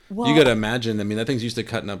 Well, You got to imagine, I mean, that thing's used to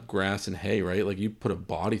cutting up grass and hay, right? Like, you put a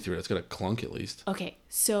body through it, it's got a clunk at least. Okay,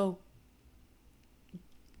 so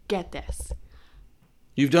get this.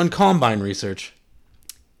 You've done combine research.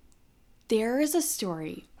 There is a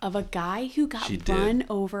story of a guy who got She did. run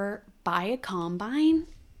over by a combine,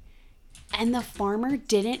 and the farmer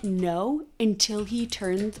didn't know until he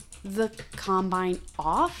turned the combine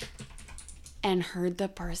off and heard the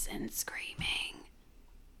person screaming.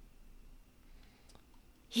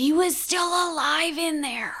 He was still alive in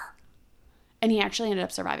there. And he actually ended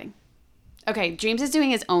up surviving. Okay, James is doing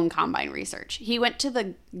his own combine research. He went to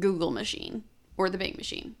the Google machine or the Bing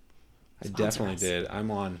machine. I definitely did. I'm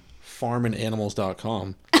on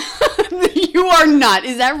farmandanimals.com. You are not.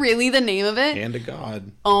 Is that really the name of it? Hand to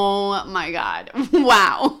God. Oh my God.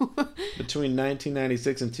 Wow. Between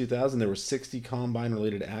 1996 and 2000, there were 60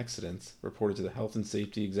 combine-related accidents reported to the Health and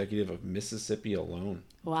Safety Executive of Mississippi alone.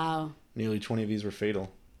 Wow. Nearly 20 of these were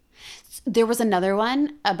fatal. There was another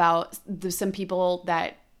one about some people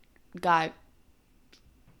that got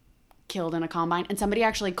killed in a combine, and somebody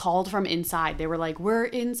actually called from inside. They were like, we're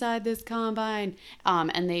inside this combine.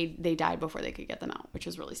 And they died before they could get them out, which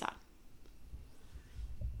was really sad.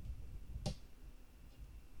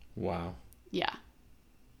 Wow. Yeah.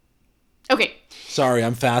 Okay. Sorry,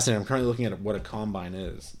 I'm fascinated. I'm currently looking at what a combine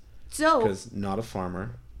is. So, Because not a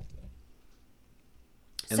farmer.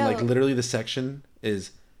 And So- like literally the section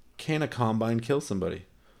is, can a combine kill somebody?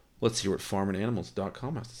 Let's hear what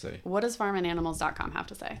farmandanimals.com has to say. what does farmandanimals.com have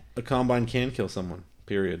to say? A combine can kill someone,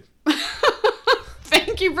 period.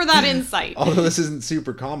 Thank you for that insight. Although this isn't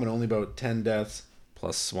super common, only about 10 deaths,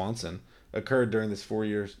 plus Swanson, occurred during this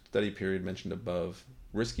 4-year study period mentioned above.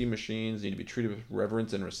 Risky machines need to be treated with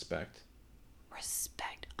reverence and respect.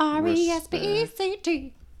 Respect.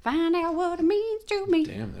 R-E-S-P-E-C-T. Find out what it means to me.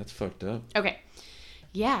 Damn, that's fucked up. Okay.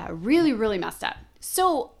 Yeah, really, really messed up.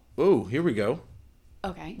 So, Oh, here we go.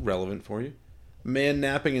 okay. Relevant for you. Man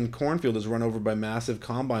napping in cornfield is run over by massive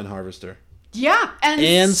combine harvester. Yeah,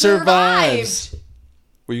 And survives.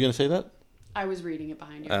 Were you going to say that? I was reading it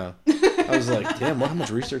behind you. Oh. I was like, damn, how much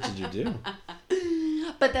research did you do?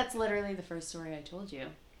 But that's literally the first story I told you.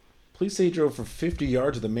 Police say he drove for 50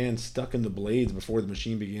 yards with a man stuck in the blades before the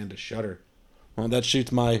machine began to shudder. Well, that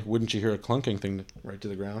shoots my wouldn't you hear a clunking thing right to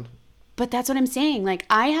the ground. But that's what I'm saying. Like,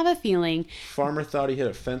 I have a feeling. Farmer thought he hit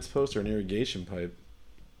a fence post or an irrigation pipe.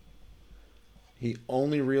 He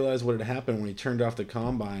only realized what had happened when he turned off the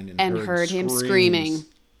combine and Heard him screams. screaming.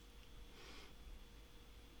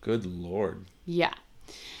 Good Lord. Yeah.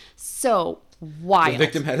 So, wild. The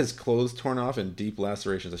victim had his clothes torn off and deep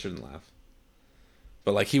lacerations. I shouldn't laugh.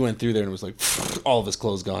 But like he went through there and was like, all of his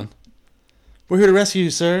clothes gone. We're here to rescue you,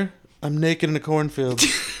 sir. I'm naked in a cornfield,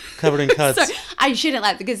 covered in cuts. Sorry, I shouldn't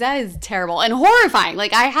laugh because that is terrible and horrifying.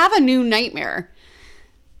 Like, I have a new nightmare.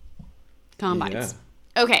 Combines.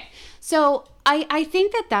 Okay. So, I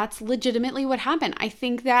think that that's legitimately what happened. I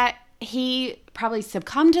think that he probably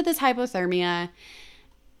succumbed to this hypothermia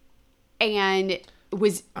and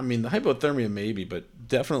was, I mean, the hypothermia maybe, but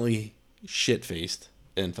definitely shit-faced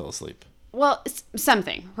and fell asleep. well,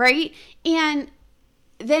 something, right? And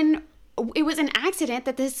then it was an accident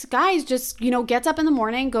that this guy just, gets up in the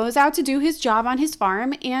morning, goes out to do his job on his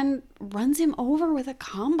farm, and runs him over with a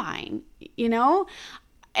combine,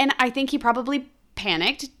 And I think he probably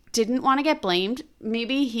panicked, didn't want to get blamed.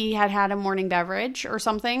 Maybe he had a morning beverage or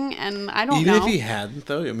something, and I don't know. Even if he hadn't,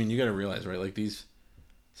 though, I mean, you got to realize, right? Like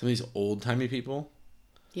some of these old-timey people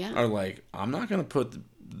are like, I'm not going to put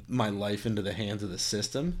my life into the hands of the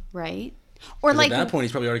system. Right. Or like at that point,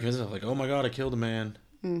 he's probably already convinced himself, like, oh my God, I killed a man.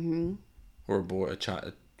 Mm-hmm. Or a boy, a child,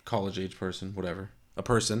 a college-age person, whatever. A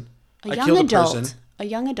person. a young adult. A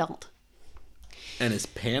young adult. And is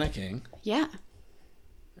panicking. Yeah.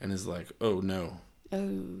 And is like, oh no.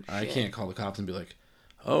 Oh, shit. I can't call the cops and be like,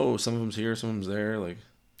 oh, some of them's here, some of them's there. Like,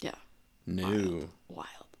 Yeah. no. Wild.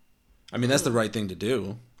 I mean, that's the right thing to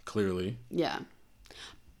do, clearly. Yeah.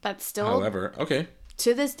 But still, However, okay.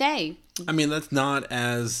 to this day. I mean, that's not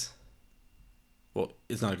as... Well,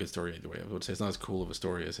 it's not a good story either way. I would say it's not as cool of a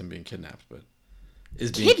story as him being kidnapped, but...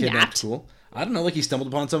 Is being kidnapped cool? I don't know, like he stumbled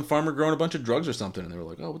upon some farmer growing a bunch of drugs or something, and they were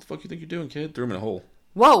like, oh, what the fuck you think you're doing, kid? Threw him in a hole.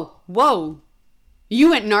 Whoa.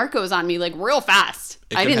 You went Narcos on me like real fast.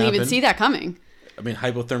 I didn't even happen. see that coming. I mean,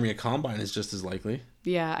 hypothermia combine is just as likely.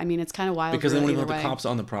 Yeah, I mean, it's kind of wild. Because they really, won't even either have the way. cops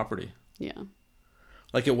on the property. Yeah.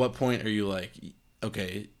 Like, at what point are you like,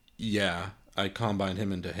 okay, yeah, I combined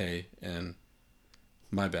him into hay, and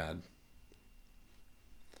my bad.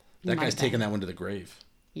 That guy's taking that one to the grave.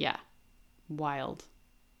 Yeah. Wild.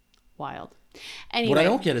 Anyway. What I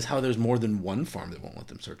don't get is how there's more than one farm that won't let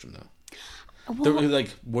them search him, though. They're like,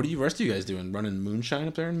 what are you rest of you guys doing? Running moonshine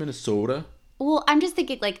up there in Minnesota? Well, I'm just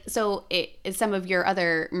thinking, like, so some of your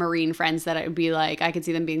other Marine friends that I would be like, I could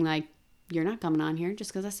see them being like, you're not coming on here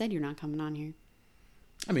just because I said you're not coming on here.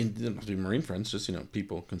 I mean, they don't have to be Marine friends, just,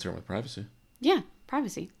 people concerned with privacy. Yeah,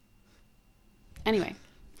 privacy. Anyway.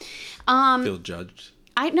 Feel judged.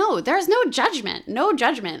 I know, there's no judgment. No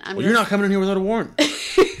judgment. You're not coming in here without a warrant. Pretty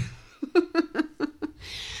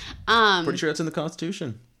sure that's in the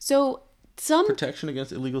Constitution. So, Protection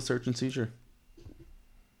against illegal search and seizure.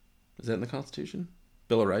 Is that in the Constitution?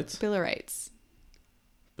 Bill of Rights? Bill of Rights.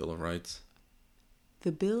 Bill of Rights.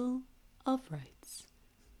 The Bill of Rights.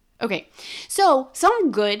 Okay, so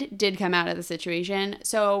some good did come out of the situation.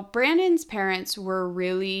 So Brandon's parents were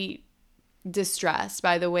really distressed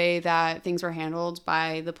by the way that things were handled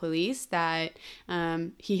by the police, that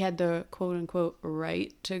he had the quote unquote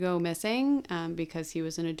right to go missing because he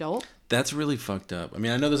was an adult. That's really fucked up. I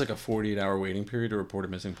mean, I know there's like a 48-hour waiting period to report a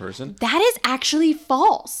missing person. That is actually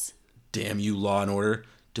false. Damn you, Law and Order.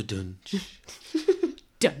 Dun-dun.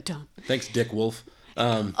 Dun dun. Thanks, Dick Wolf.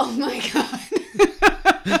 Oh my God.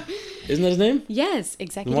 Isn't that his name? Yes,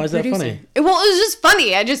 executive Why is that producer. funny? Well, it was just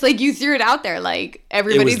funny. I just, like, you threw it out there. Like,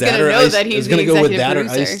 everybody's going to know that he's the executive producer. I was going to go with that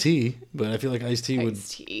producer. or Ice-T, but I feel like Ice-T would...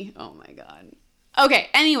 Ice-T. Oh my God. Okay,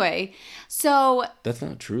 anyway. So... That's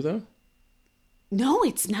not true, though? No,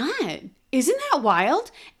 it's not. Isn't that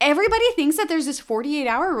wild? Everybody thinks that there's this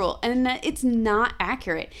 48-hour rule, and that it's not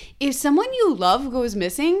accurate. If someone you love goes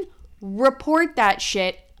missing, report that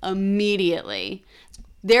shit immediately.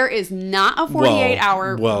 There is not a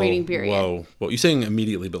 48-hour waiting period. Well, you're saying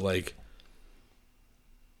immediately, but like,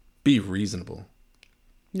 be reasonable.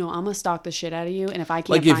 No, I'm gonna stalk the shit out of you, and if I can't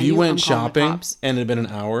like, find if you I'm went calling the shopping cops. and it had been an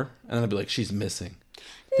hour, and then I'd be like, she's missing.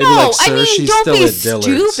 They'd No, be like, sir, I mean, she's don't still be at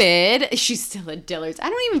Dillard's. stupid. She's still at Dillard's. I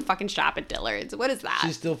don't even fucking shop at Dillard's. What is that?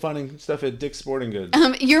 She's still finding stuff at Dick's Sporting Goods.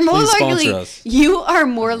 You're more Please sponsor likely. us. You are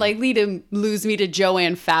more likely to lose me to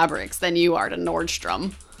Joann Fabrics than you are to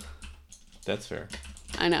Nordstrom. That's fair.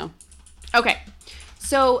 I know. Okay.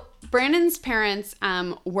 So Brandon's parents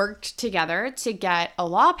worked together to get a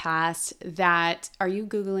law passed that... Are you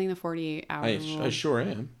Googling the 48-hour rule? I sure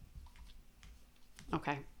am.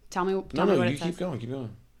 Okay. Tell me what No, it you says. keep going.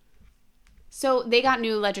 So they got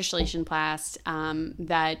new legislation passed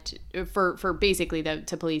that for basically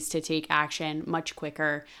to police to take action much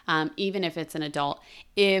quicker, even if it's an adult.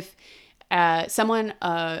 If someone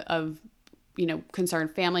of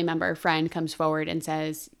concerned family member, friend comes forward and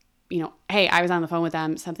says, hey, I was on the phone with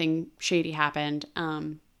them, something shady happened,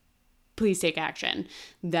 please take action,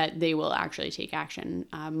 that they will actually take action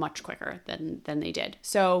much quicker than they did.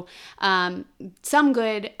 So some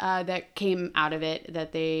good that came out of it,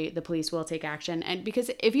 that the police will take action. And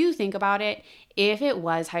because if you think about it, if it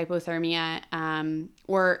was hypothermia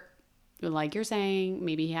or like you're saying,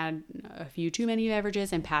 maybe he had a few too many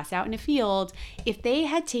beverages and passed out in a field, if they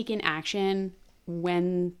had taken action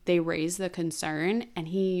when they raised the concern and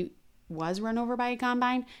he was run over by a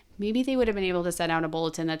combine, maybe they would have been able to send out a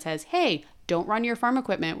bulletin that says, hey, don't run your farm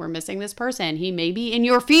equipment. We're missing this person. He may be in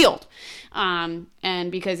your field.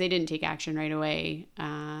 And because they didn't take action right away,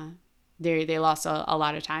 they lost a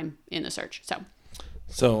lot of time in the search.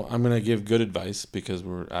 So I'm going to give good advice because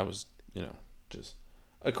just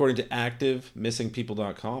according to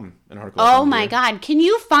activemissingpeople.com, an article. Oh my God. Can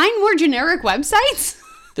you find more generic websites?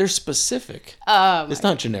 They're specific. It's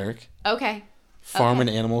not generic. Okay.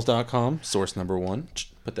 Farmandanimals.com, source number 1.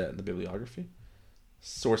 Put that in the bibliography.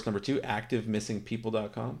 Source number 2,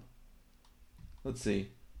 activemissingpeople.com. Let's see.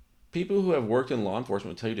 People who have worked in law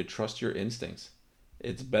enforcement will tell you to trust your instincts.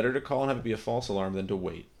 It's better to call and have it be a false alarm than to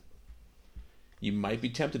wait. You might be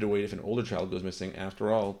tempted to wait if an older child goes missing.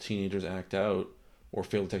 After all, teenagers act out or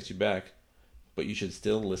fail to text you back. But you should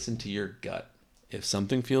still listen to your gut. If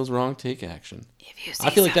something feels wrong, take action. If you I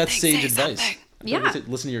feel like that's sage advice. Something. Yeah.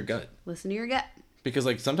 Listen to your gut. Listen to your gut. Because,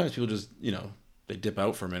 like, sometimes people just, they dip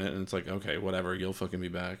out for a minute and it's like, okay, whatever, you'll fucking be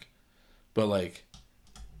back. But, like,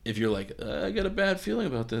 if you're like, I got a bad feeling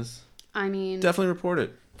about this. I mean... Definitely report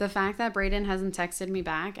it. The fact that Braden hasn't texted me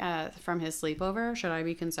back from his sleepover, should I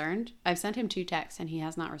be concerned? I've sent him 2 texts and he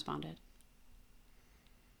has not responded.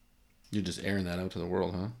 You're just airing that out to the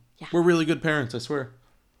world, huh? Yeah. We're really good parents, I swear.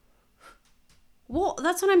 Well,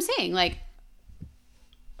 that's what I'm saying. Like,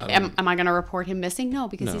 am I going to report him missing? No,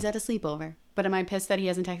 because he's at a sleepover. But am I pissed that he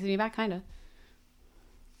hasn't texted me back? Kind of.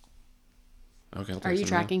 Okay. Are you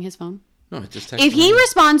tracking his phone? No, I just texted If he him.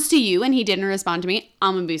 responds to you and he didn't respond to me,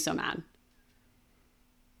 I'm going to be so mad.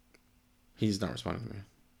 He's not responding to me.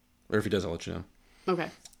 Or if he does, I'll let you know. Okay.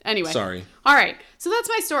 Anyway. Sorry. All right. So that's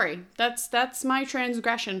my story. That's my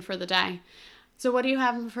transgression for the day. So what do you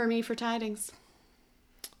have for me for tidings?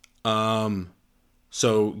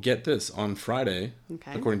 So get this. On Friday,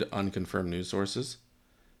 Okay. according to unconfirmed news sources,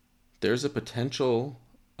 there's a potential,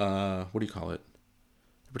 what do you call it?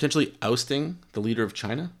 Potentially ousting the leader of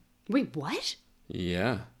China. Wait, what?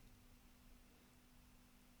 Yeah.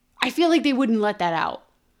 I feel like they wouldn't let that out.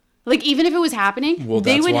 Like, even if it was happening, Well,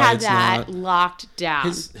 they that's would why have it's that not- locked down.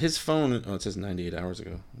 His phone, it says 98 hours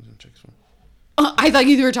ago. I'm gonna check his phone. I thought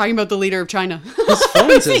you were talking about the leader of China. His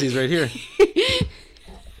phone says he's right here.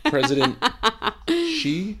 President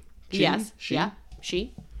Xi? Yes. Xi? Yeah.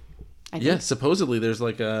 She? I think. Yeah, supposedly there's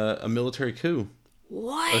like a military coup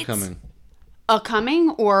What? coming. A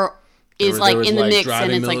coming or is There like was, in the mix and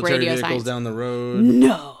driving it's like military radio vehicles science? down the road.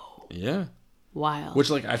 No. Yeah. Wild. Which,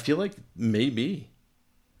 like, I feel like maybe.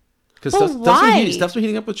 Because But why? stuff's been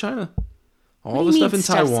heating up with China. All What the do you stuff mean in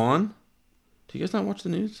stuff's- Taiwan. Do you guys not watch the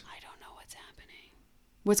news? I don't know what's happening.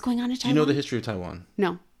 What's going on in Do Taiwan? you know the history of Taiwan?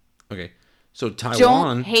 No. Okay. So Don't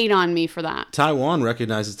Taiwan hate on me for that. Taiwan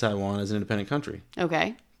recognizes Taiwan as an independent country.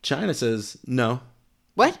 Okay. China says, no,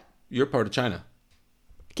 What? you're part of China.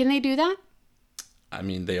 Can they do that? I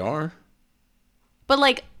mean, they are. But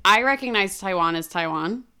like, I recognize Taiwan as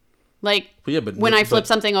Taiwan. Like, But yeah, but when I flip but-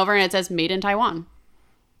 something over and it says made in Taiwan,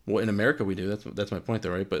 Well, in America we do. That's my point,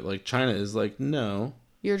 though, right? But like, China is like, no,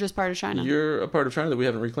 you're just part of China. you're a part of China that we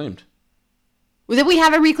haven't reclaimed. That we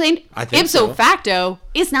haven't reclaimed. I think Ipso so. facto,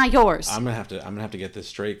 it's not yours. I'm gonna have to get this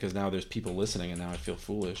straight because now there's people listening, and now I feel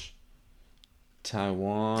foolish.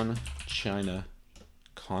 Taiwan, China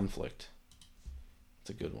conflict. It's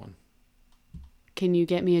a good one. Can you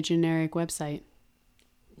get me a generic website?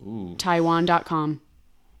 Ooh. Taiwan.com.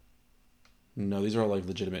 No, these are all like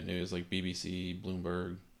legitimate news, like BBC,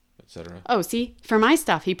 Bloomberg, etc. Oh, see? For my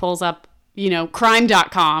stuff, he pulls up,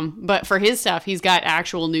 crime.com. But for his stuff, he's got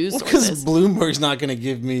actual news Because sources. Bloomberg's not going to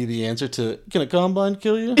give me the answer to, can a combine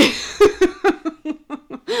kill you?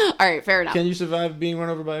 All right, fair enough. Can you survive being run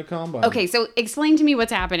over by a combine? Okay, so explain to me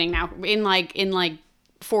what's happening now in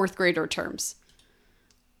fourth grader terms.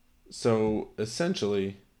 So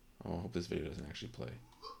essentially, I hope this video doesn't actually play.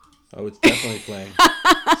 Oh, it's definitely playing.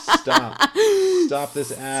 Stop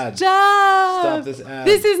this ad. Stop this ad.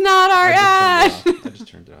 This is not our ad. I just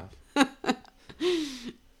turned it off.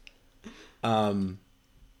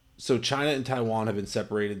 So China and Taiwan have been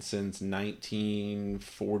separated since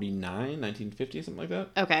 1949, 1950, something like that.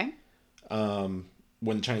 Okay.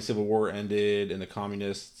 When the Chinese Civil War ended and the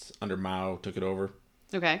communists under Mao took it over.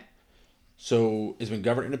 Okay. So it's been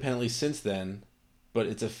governed independently since then, but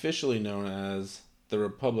it's officially known as the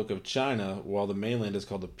Republic of China, while the mainland is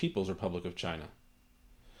called the People's Republic of China.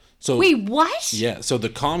 So Wait, what? yeah, so the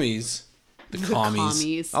commies,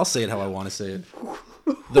 commies. I'll say it how I want to say it.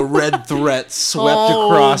 The red threat swept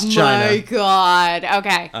across China. Oh my god.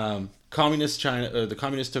 Okay. The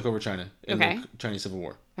communists took over China in the Chinese Civil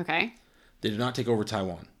War. Okay. They did not take over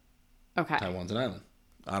Taiwan. Okay. Taiwan's an island.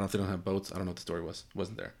 I don't know if they don't have boats. I don't know what the story was. It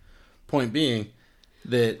wasn't there. Point being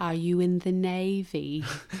that Are you in the Navy?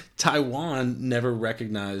 Taiwan never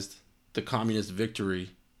recognized the communist victory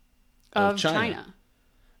of China.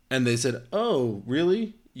 And they said, oh,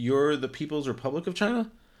 really? You're the People's Republic of China?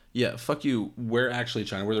 Yeah, fuck you. We're actually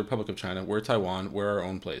China. We're the Republic of China. We're Taiwan. We're our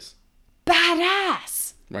own place.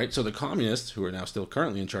 Badass. Right? So the communists, who are now still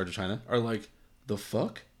currently in charge of China, are like, the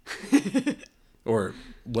fuck? Or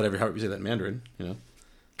whatever, however you say that in Mandarin,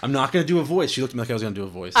 I'm not going to do a voice. She looked at me like I was going to do a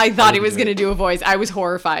voice. I thought he was going to do a voice. I was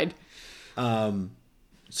horrified.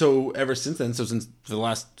 So ever since then, since the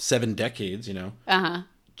last 7 decades, Uh-huh.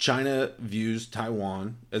 China views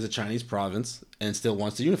Taiwan as a Chinese province and still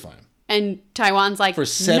wants to unify them. And Taiwan's like, For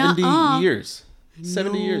 70 nuh-uh. years.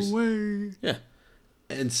 70 No years. way. Yeah.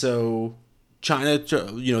 And so China,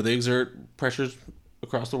 they exert pressures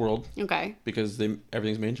across the world Okay. because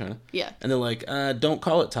everything's made in China. Yeah. And they're like, don't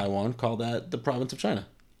call it Taiwan, call that the province of China.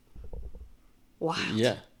 Wow.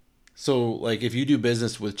 Yeah. So, like, if you do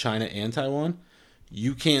business with China and Taiwan,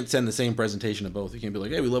 you can't send the same presentation to both. You can't be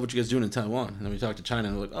like, hey, we love what you guys are doing in Taiwan. And then we talk to China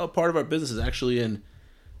and they're like, oh, part of our business is actually in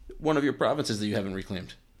one of your provinces that you haven't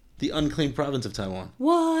reclaimed. The unclaimed province of Taiwan.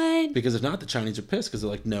 What? Because if not, the Chinese are pissed because they're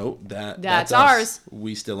like, no, That's us. ours.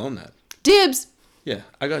 We still own that. Dibs. Yeah,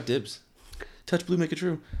 I got dibs. Touch blue, make it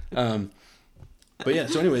true. But yeah,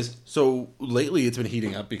 so anyways, so lately it's been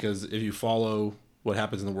heating up because if you follow what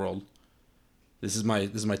happens in the world, this is my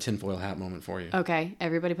tinfoil hat moment for you. Okay.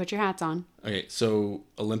 Everybody put your hats on. Okay, so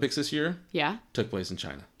Olympics this year Yeah. took place in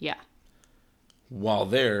China. Yeah. While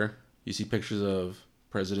there, you see pictures of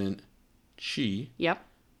President Xi Yep.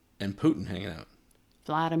 and Putin hanging out.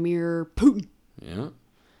 Vladimir Putin. Yeah.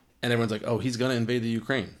 And everyone's like, oh, he's going to invade the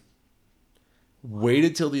Ukraine.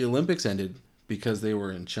 Waited till the Olympics ended because they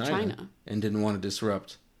were in China. And didn't want to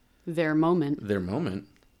disrupt Their moment. their moment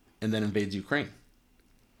and then invades Ukraine.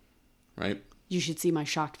 Right? You should see my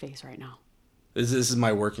shocked face right now. This is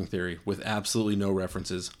my working theory with absolutely no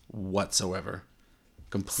references whatsoever.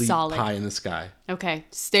 Complete Solid. pie in the sky. Okay.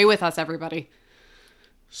 Stay with us, everybody.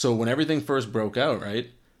 So when everything first broke out, right,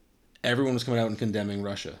 everyone was coming out and condemning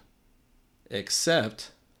Russia.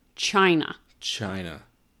 Except China. China.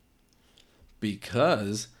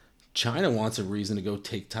 Because China wants a reason to go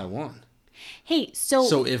take Taiwan. Hey,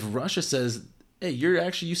 so if Russia says, hey,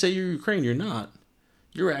 you say you're Ukraine, you're not.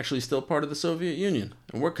 You're actually still part of the Soviet Union,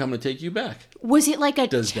 and we're coming to take you back. was it like a...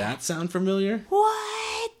 Does that sound familiar?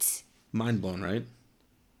 What? Mind blown, right?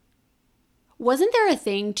 Wasn't there a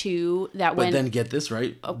thing too that But when then get this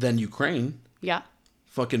right. Then Ukraine yeah,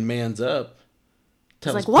 fucking mans up.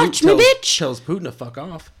 Tells like, watch me, bitch! Tells Putin to fuck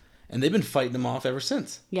off. And they've been fighting him off ever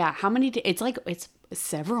since. yeah, how many? It's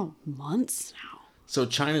several months now. So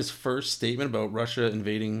China's first statement about Russia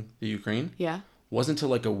invading the Ukraine Yeah, wasn't until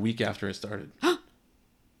like a week after it started.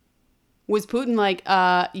 was Putin like,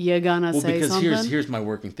 you gonna Well, say because something? here's my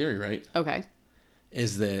working theory, right? Okay.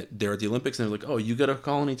 Is that they're at the Olympics and they're like, oh, you got a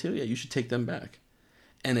colony too? Yeah, you should take them back.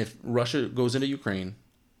 And if Russia goes into Ukraine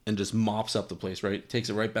and just mops up the place, right? Takes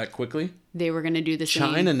it right back quickly. They were gonna do the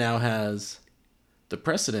same. China now has the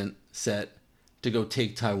precedent set to go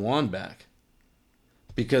take Taiwan back.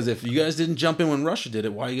 Because if you guys didn't jump in when Russia did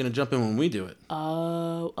it, why are you going to jump in when we do it?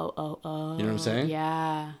 Oh. You know what I'm saying?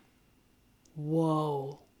 Yeah.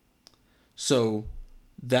 Whoa. So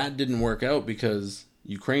that didn't work out because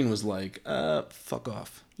Ukraine was like, fuck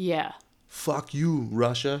off. Yeah. Fuck you,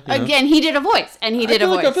 Russia. You know? Again, he did a voice, and he did a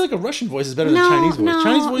voice. I feel like a Russian voice is better than a Chinese voice.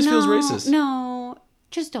 Chinese voice feels racist. No,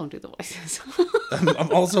 just don't do the voices.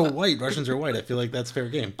 I'm also white. Russians are white. I feel like that's fair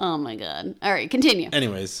game. Oh my god. All right, continue.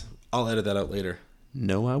 Anyways, I'll edit that out later.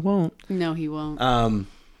 No, I won't. No, he won't.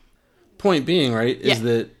 Point being, right, is Yeah.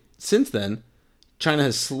 that since then, China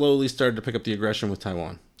has slowly started to pick up the aggression with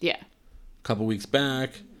Taiwan. Yeah. A couple weeks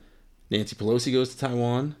back, Nancy Pelosi goes to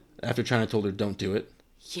Taiwan after China told her don't do it.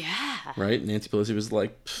 Yeah. Right? Nancy Pelosi was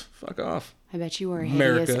like, fuck off. I bet you wore a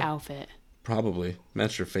hideous America. outfit. Probably.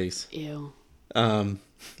 Matched her face. Ew.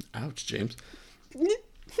 Ouch, James.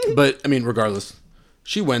 But, I mean, regardless,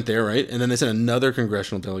 she went there, right? And then they sent another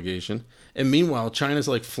congressional delegation. And meanwhile, China's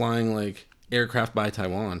like flying like aircraft by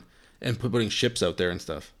Taiwan and putting ships out there and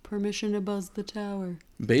stuff. Permission to buzz the tower.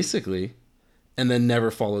 Basically. And then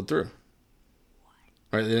never followed through.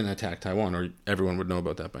 Right? They didn't attack Taiwan, or everyone would know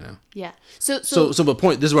about that by now. Yeah. So but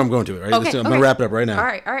point, this is where I'm going to it, right? Okay, I'm going to wrap it up right now. All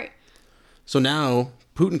right. So now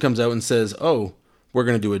Putin comes out and says, oh, we're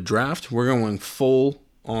going to do a draft. We're going full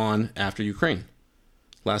on after Ukraine.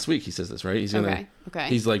 Last week he says this, right? He's gonna. Okay.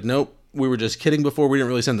 He's like, nope, we were just kidding before. We didn't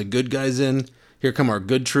really send the good guys in. Here come our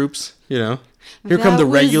good troops, you know. Here come the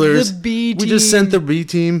was regulars. the B We just team. sent the B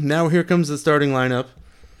team. Now here comes the starting lineup.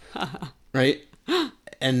 Right?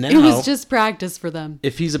 And now It was just practice for them.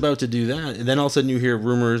 if he's about to do that, and then all of a sudden you hear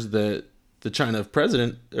rumors that the China's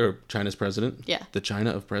president, Yeah. the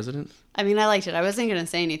China of president, I mean, I liked it. I wasn't going to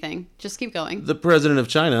say anything. Just keep going. the president of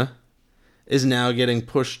China is now getting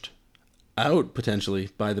pushed out potentially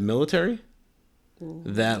by the military.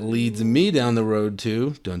 That leads me down the road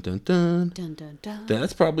to dun dun dun. Dun, dun, dun.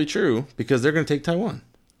 That's probably true because they're going to take Taiwan.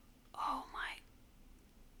 Oh my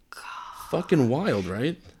god. Fucking wild,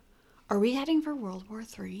 right? Are we heading for World War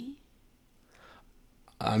III?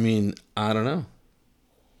 I mean, I don't know.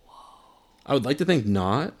 I would like to think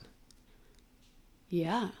not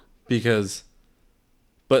Yeah.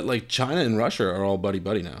 but like China and Russia are all buddy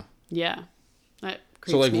buddy now. Yeah. That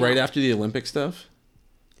So like creeps me right out. after the Olympic stuff,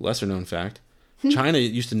 lesser known fact, China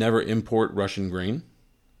used to never import Russian grain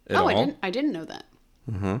at all. I didn't know that.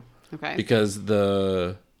 Mm-hmm. Okay. Because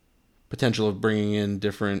the potential of bringing in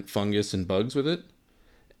different fungus and bugs with it.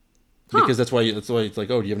 Because that's why it's like,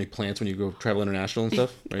 oh, do you have any plants when you go travel international and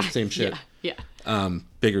stuff? Right, same shit. Yeah.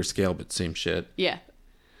 Bigger scale, but same shit. Yeah.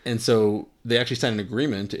 And so they actually signed an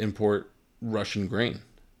agreement to import Russian grain,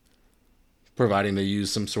 providing they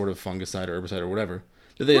use some sort of fungicide or herbicide or whatever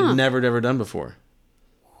that they had never ever done before.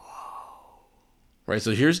 Whoa. Right,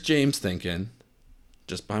 so here's James thinking,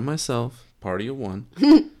 just by myself, party of one.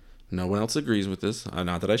 No one else agrees with this.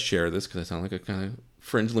 Not that I share this because I sound like a kind of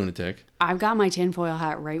fringe lunatic. I've got my tinfoil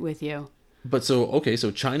hat right with you. But so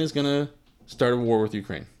China's going to start a war with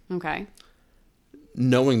Ukraine. Okay.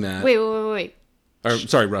 Knowing that... Wait. Or,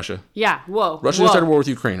 sorry, Russia. Yeah. Whoa. Russia's going to start a war with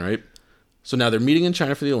Ukraine, right? So now they're meeting in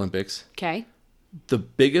China for the Olympics. Okay. The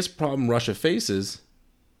biggest problem Russia faces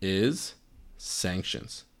is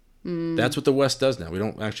sanctions. That's what the West does now. We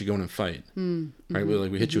don't actually go in and fight. Right?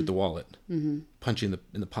 We hit you with the wallet. Punch you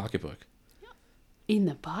in the pocketbook. In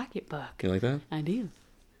the pocketbook. You like that? I do.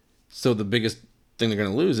 So the biggest thing they're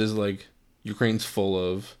going to lose is like Ukraine's full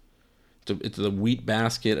of... It's the wheat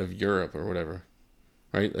basket of Europe or whatever.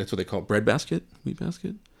 Right? That's what they call it. Bread basket? Wheat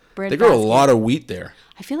basket? Bread They grow basket. a lot of wheat there.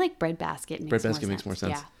 I feel like bread basket makes more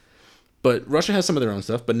sense. Yeah. But Russia has some of their own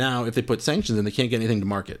stuff. But now, if they put sanctions in, they can't get anything to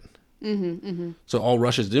market. So all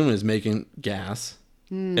Russia's doing is making gas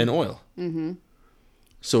and oil.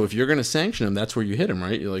 So if you're going to sanction them, that's where you hit them,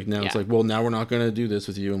 right? You're like, now it's Yeah. like, well, now we're not going to do this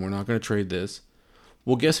with you, and we're not going to trade this.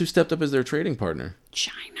 Well, guess who stepped up as their trading partner?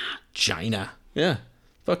 China. Yeah.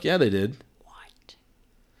 Fuck yeah, they did. What?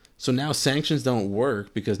 So now sanctions don't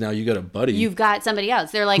work because now you got a buddy You've got somebody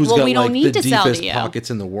else. They're like, who's well, got we don't like need the to sell deepest to you. pockets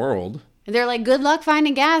in the world. They're like, good luck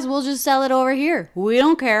finding gas. We'll just sell it over here. We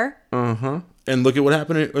don't care. Uh-huh. And look at what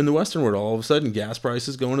happened in the Western world. All of a sudden, gas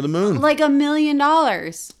prices going to the moon. Like $1 million.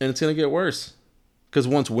 And it's going to get worse. Because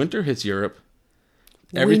once winter hits Europe,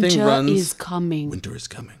 everything runs... Winter is coming. Winter is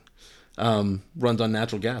coming. Runs on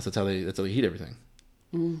natural gas. That's how they heat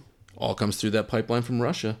everything. All comes through that pipeline from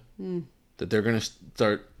Russia. That they're going to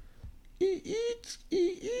start...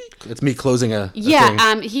 It's me closing a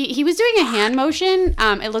Yeah, thing. he was doing a hand motion.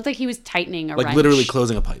 It looked like he was tightening a wrench. Like literally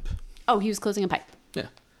closing a pipe. Oh, he was closing a pipe. Yeah.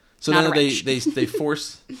 So Not now a wrench. they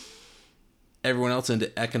force everyone else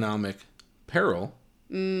into economic peril.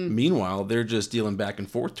 Meanwhile, they're just dealing back and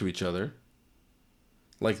forth to each other.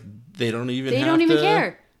 Like they don't even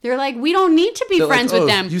care. They're like, we don't need to be They're friends like, with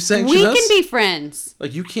 "Oh, them. you sanction We us?" can be friends.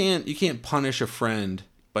 Like you can't punish a friend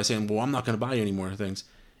by saying, "Well, I'm not going to buy you any more things,"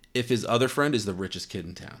 if his other friend is the richest kid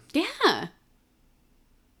in town. Yeah.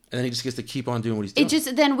 And then he just gets to keep on doing what he's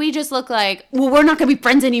doing. Then we just look like, well, we're not going to be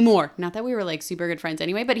friends anymore. Not that we were like super good friends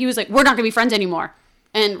anyway, but he was like, we're not going to be friends anymore.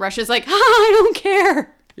 And Russia's like, I don't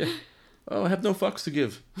care. Yeah. Oh, I have no fucks to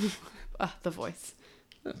give. The voice.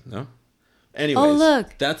 No. Anyways, Oh,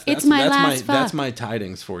 look. That's my last fuck. That's my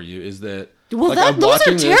tidings for you is that Well, like, those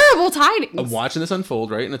are terrible tidings. I'm watching this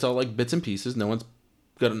unfold, right? And it's all like bits and pieces. No one's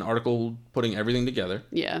got an article putting everything together.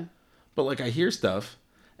 Yeah. But like I hear stuff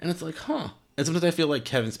and it's like, huh. And sometimes I feel like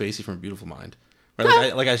Kevin Spacey from Beautiful Mind.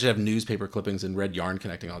 Right? Like I should have newspaper clippings and red yarn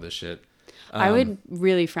connecting all this shit. I would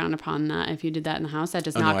really frown upon that if you did that in the house. That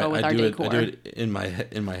does not go with our decor. I do it in my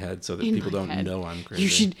head so that people don't know I'm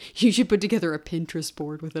crazy. You should put together a Pinterest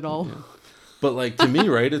board with it all. Yeah. But like to me,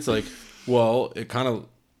 right? It's like, well, it kind of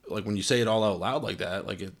like when you say it all out loud like that,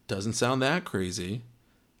 like it doesn't sound that crazy.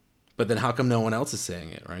 But then how come no one else is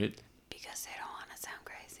saying it, right? Because they don't want to sound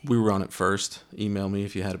crazy. We were on it first. Email me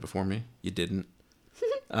if you had it before me. You didn't.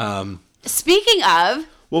 Speaking of.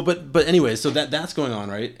 Well, but anyway, so that's going on,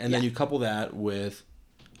 right? And then you couple that with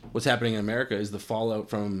what's happening in America is the fallout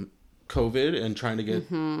from COVID and trying to get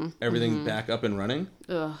everything back up and running.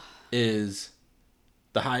 Is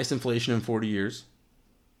the highest inflation in 40 years.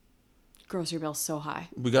 Grocery bill's so high.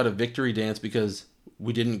 We got a victory dance because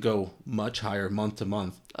we didn't go much higher month to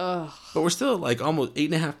month. But we're still at like almost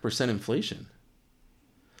 8.5% inflation.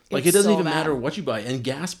 Like it doesn't even matter what you buy. And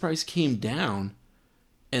gas price came down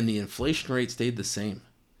and the inflation rate stayed the same.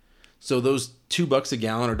 So those $2 a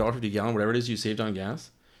gallon or $1.50 a gallon, whatever it is you saved on gas,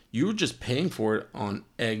 you were just paying for it on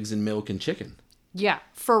eggs and milk and chicken. Yeah,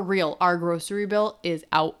 for real. Our grocery bill is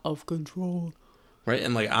out of control. Right?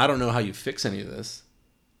 And like, I don't know how you fix any of this.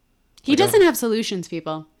 He doesn't have solutions,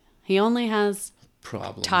 people. He only has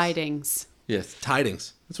problems. Tidings. Yes,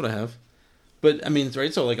 tidings. That's what I have. But I mean, it's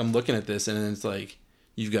right. So like, I'm looking at this, and it's like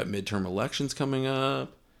you've got midterm elections coming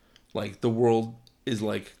up. Like the world is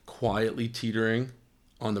like quietly teetering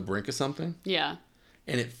on the brink of something. Yeah.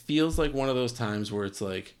 And it feels like one of those times where it's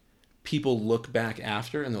like people look back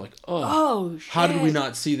after and they're like, "Oh, shit. How did we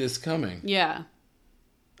not see this coming?" Yeah.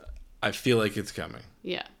 I feel like it's coming.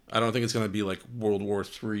 Yeah. I don't think it's going to be like World War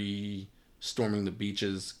III, storming the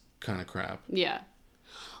beaches kind of crap. Yeah.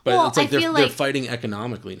 But well, it's like they're fighting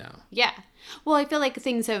economically now. Yeah. Well, I feel like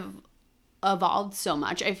things have evolved so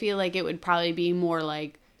much. I feel like it would probably be more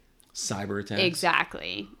like cyber attacks.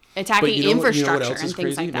 Exactly. Attacking infrastructure and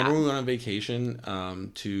things like that. Remember when we went on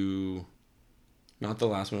vacation to not the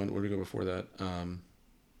last one, where did we go before that? Damn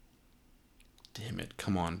it.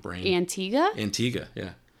 Come on, brain. Antigua, yeah.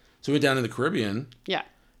 So we went down in the Caribbean. Yeah.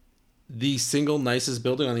 The single nicest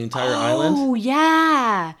building on the entire island. Oh,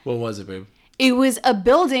 yeah. What was it, babe? It was a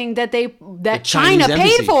building that China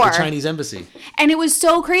paid for. The Chinese embassy. And it was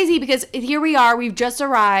so crazy because here we are, we've just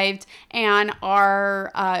arrived, and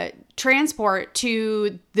our transport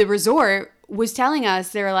to the resort was telling us,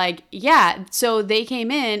 they're like, yeah, so they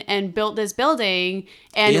came in and built this building,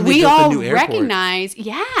 and we all recognize,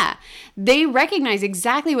 they recognize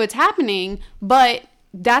exactly what's happening, but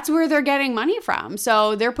that's where they're getting money from.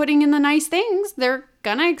 So they're putting in the nice things. They're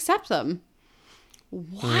going to accept them.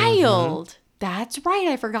 Wild. Mm-hmm. That's right.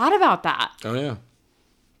 I forgot about that. Oh, yeah.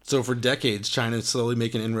 So for decades, China is slowly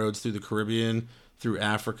making inroads through the Caribbean, through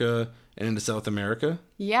Africa, and into South America.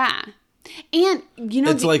 Yeah. And,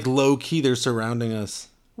 it's like low key, they're surrounding us.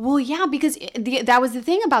 Well, yeah, because that was the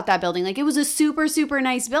thing about that building. Like, it was a super, super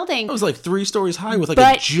nice building. It was like 3 stories high with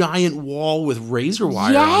a giant wall with razor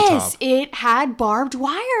wire on top. Yes, it had barbed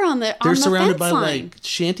wire on the They're surrounded by line. like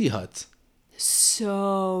shanty huts.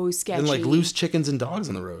 So sketchy. And like loose chickens and dogs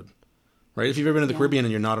on the road. Right? If you've ever been to the Caribbean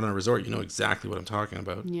and you're not on a resort, you know exactly what I'm talking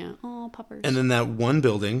about. Yeah. Oh, puppers. And then that one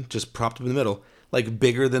building just propped up in the middle, like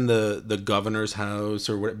bigger than the governor's house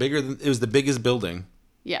or what, it was the biggest building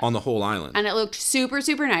Yeah. On the whole island. And it looked super,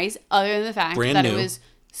 super nice, other than the fact Brand that new. it was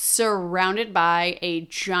surrounded by a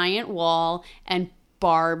giant wall and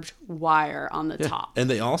barbed wire on the top. And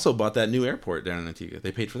they also bought that new airport down in Antigua.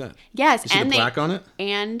 They paid for that. Yes, You see and the plaque on it?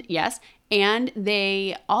 And yes, and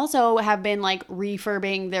they also have been like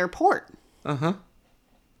refurbing their port. Uh-huh.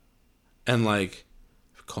 And like,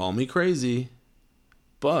 call me crazy,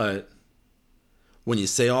 but when you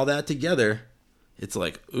say all that together, it's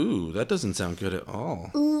like, ooh, that doesn't sound good at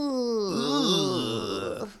all.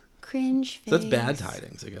 Ooh. Cringe face. So that's bad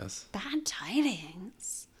tidings, I guess. Bad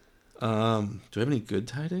tidings. Do we have any good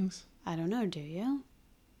tidings? I don't know, do you?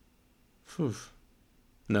 Phew.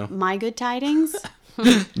 No. My good tidings?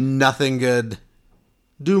 Nothing good.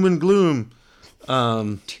 Doom and gloom.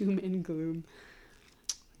 Doom and gloom.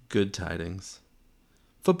 Good tidings.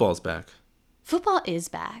 Football's back. Football is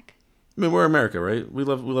back. I mean, we're America, right? We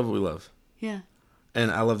love what we love. Yeah. And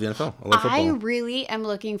I love the NFL. I love football. I really am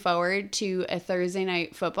looking forward to a Thursday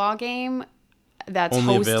night football game that's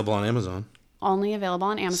Only available on Amazon. Only available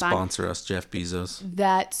on Amazon. Sponsor us, Jeff Bezos.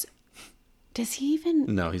 That's... Does he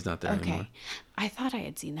even... No, he's not there anymore. I thought I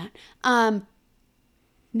had seen that.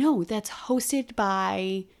 No, that's hosted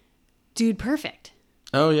by Dude Perfect.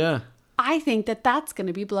 Oh, yeah. I think that that's going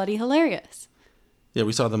to be bloody hilarious. Yeah,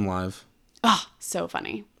 we saw them live. Oh, so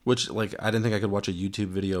funny. Which, like, I didn't think I could watch a YouTube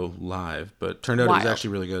video live, but turned out it was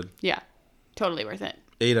actually really good. Yeah, totally worth it.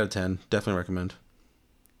 8 out of 10. Definitely recommend.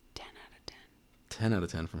 10 out of 10. 10 out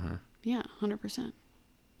of 10 from her. Yeah, 100%.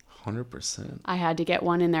 100%. I had to get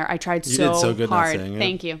one in there. I tried You did so good not hard. saying it.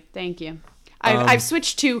 Thank you. I've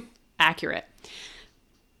switched to accurate.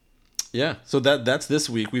 Yeah, so that's this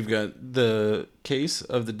week. We've got the case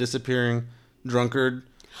of the disappearing drunkard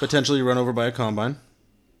potentially run over by a combine.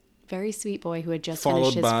 Very sweet boy who had just Followed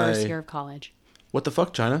finished his by- first year of college. What the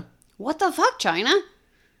fuck, China? What the fuck, China?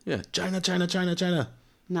 Yeah, China.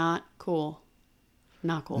 Not cool.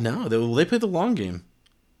 Not cool. No, they play the long game.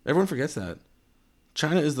 Everyone forgets that.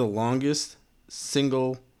 China is the longest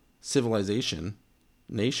single civilization,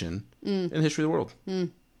 nation, in the history of the world.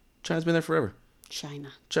 China's been there forever. China.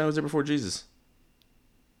 China was there before Jesus.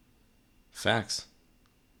 Facts.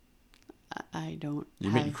 I don't.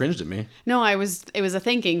 You cringed at me. No, it was a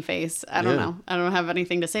thinking face. I don't Yeah. know. I don't have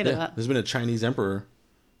anything to say to Yeah, that. there's been a Chinese emperor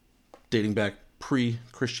dating back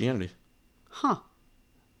pre-Christianity. Huh.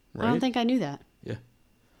 Right? I don't think I knew that. Yeah.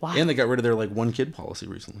 Wow. And they got rid of their like one kid policy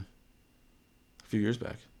recently. A few years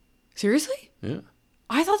back. Seriously? Yeah.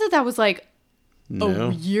 I thought that was like No.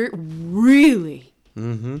 a year. Really?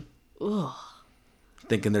 Mm-hmm. Ugh.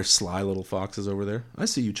 Thinking they're sly little foxes over there. I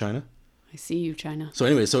see you, China. I see you, China. So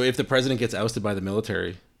anyway, so if the president gets ousted by the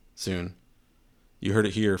military soon, you heard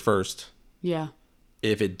it here first. Yeah.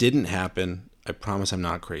 If it didn't happen, I promise I'm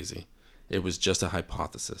not crazy. It was just a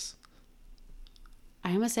hypothesis.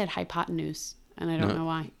 I almost said hypotenuse, and I don't know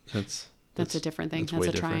why. That's That's a different thing. That's way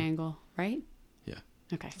a different. triangle, right? Yeah.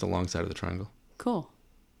 Okay. It's the long side of the triangle, Cool.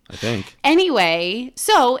 I think. Anyway,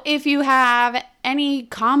 so if you have any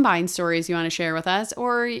combine stories you want to share with us,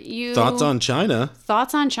 or you Thoughts on China?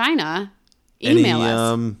 China, email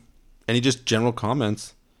us. Any just general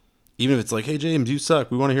comments? Even if it's like, hey James, you suck.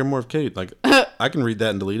 We want to hear more of Kate. Like, I can read that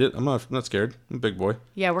and delete it. I'm not scared. I'm a big boy.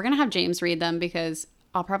 Yeah, we're gonna have James read them because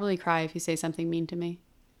I'll probably cry if you say something mean to me.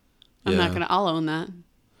 I'll own that.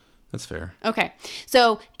 That's fair. Okay.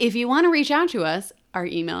 So if you want to reach out to us, our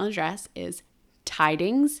email address is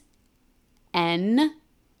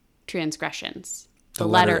tidingsntransgressions. The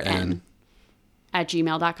letter N. At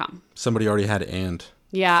gmail.com. Somebody already had and.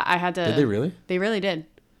 Yeah, I had to. Did they really? They really did.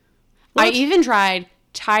 What? I even tried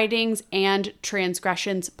tidings and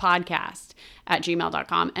transgressions podcast at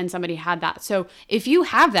gmail.com and somebody had that. So if you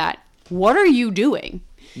have that, what are you doing?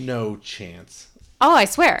 No chance. Oh, I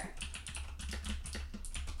swear.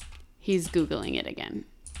 He's Googling it again.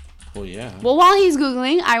 Well, yeah. Well, while he's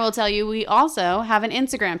Googling, I will tell you we also have an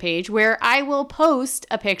Instagram page where I will post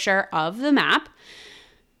a picture of the map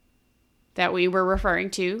that we were referring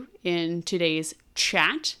to in today's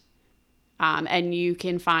chat. And you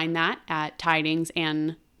can find that at Tidings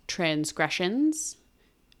and Transgressions.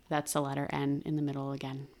 That's the letter N in the middle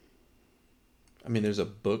again. I mean, there's a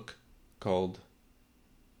book called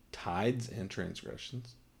Tides and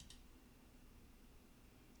Transgressions.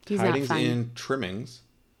 He's Tidings not fine. and Trimmings.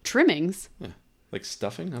 Trimmings? Yeah. Like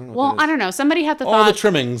stuffing? I don't know what Well, that is. I don't know. Somebody had the All thought. the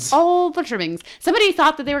trimmings. All the trimmings. Somebody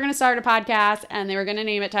thought that they were going to start a podcast and they were going to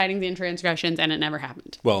name it Tidings and Transgressions, and it never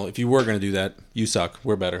happened. Well, if you were going to do that, you suck.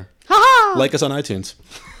 We're better. Ha ha! Like us on iTunes.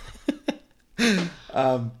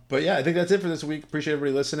 But yeah, I think that's it for this week. Appreciate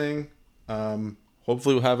everybody listening.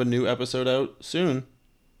 Hopefully we'll have a new episode out soon.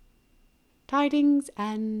 tidings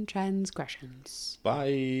and transgressions.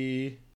 Bye.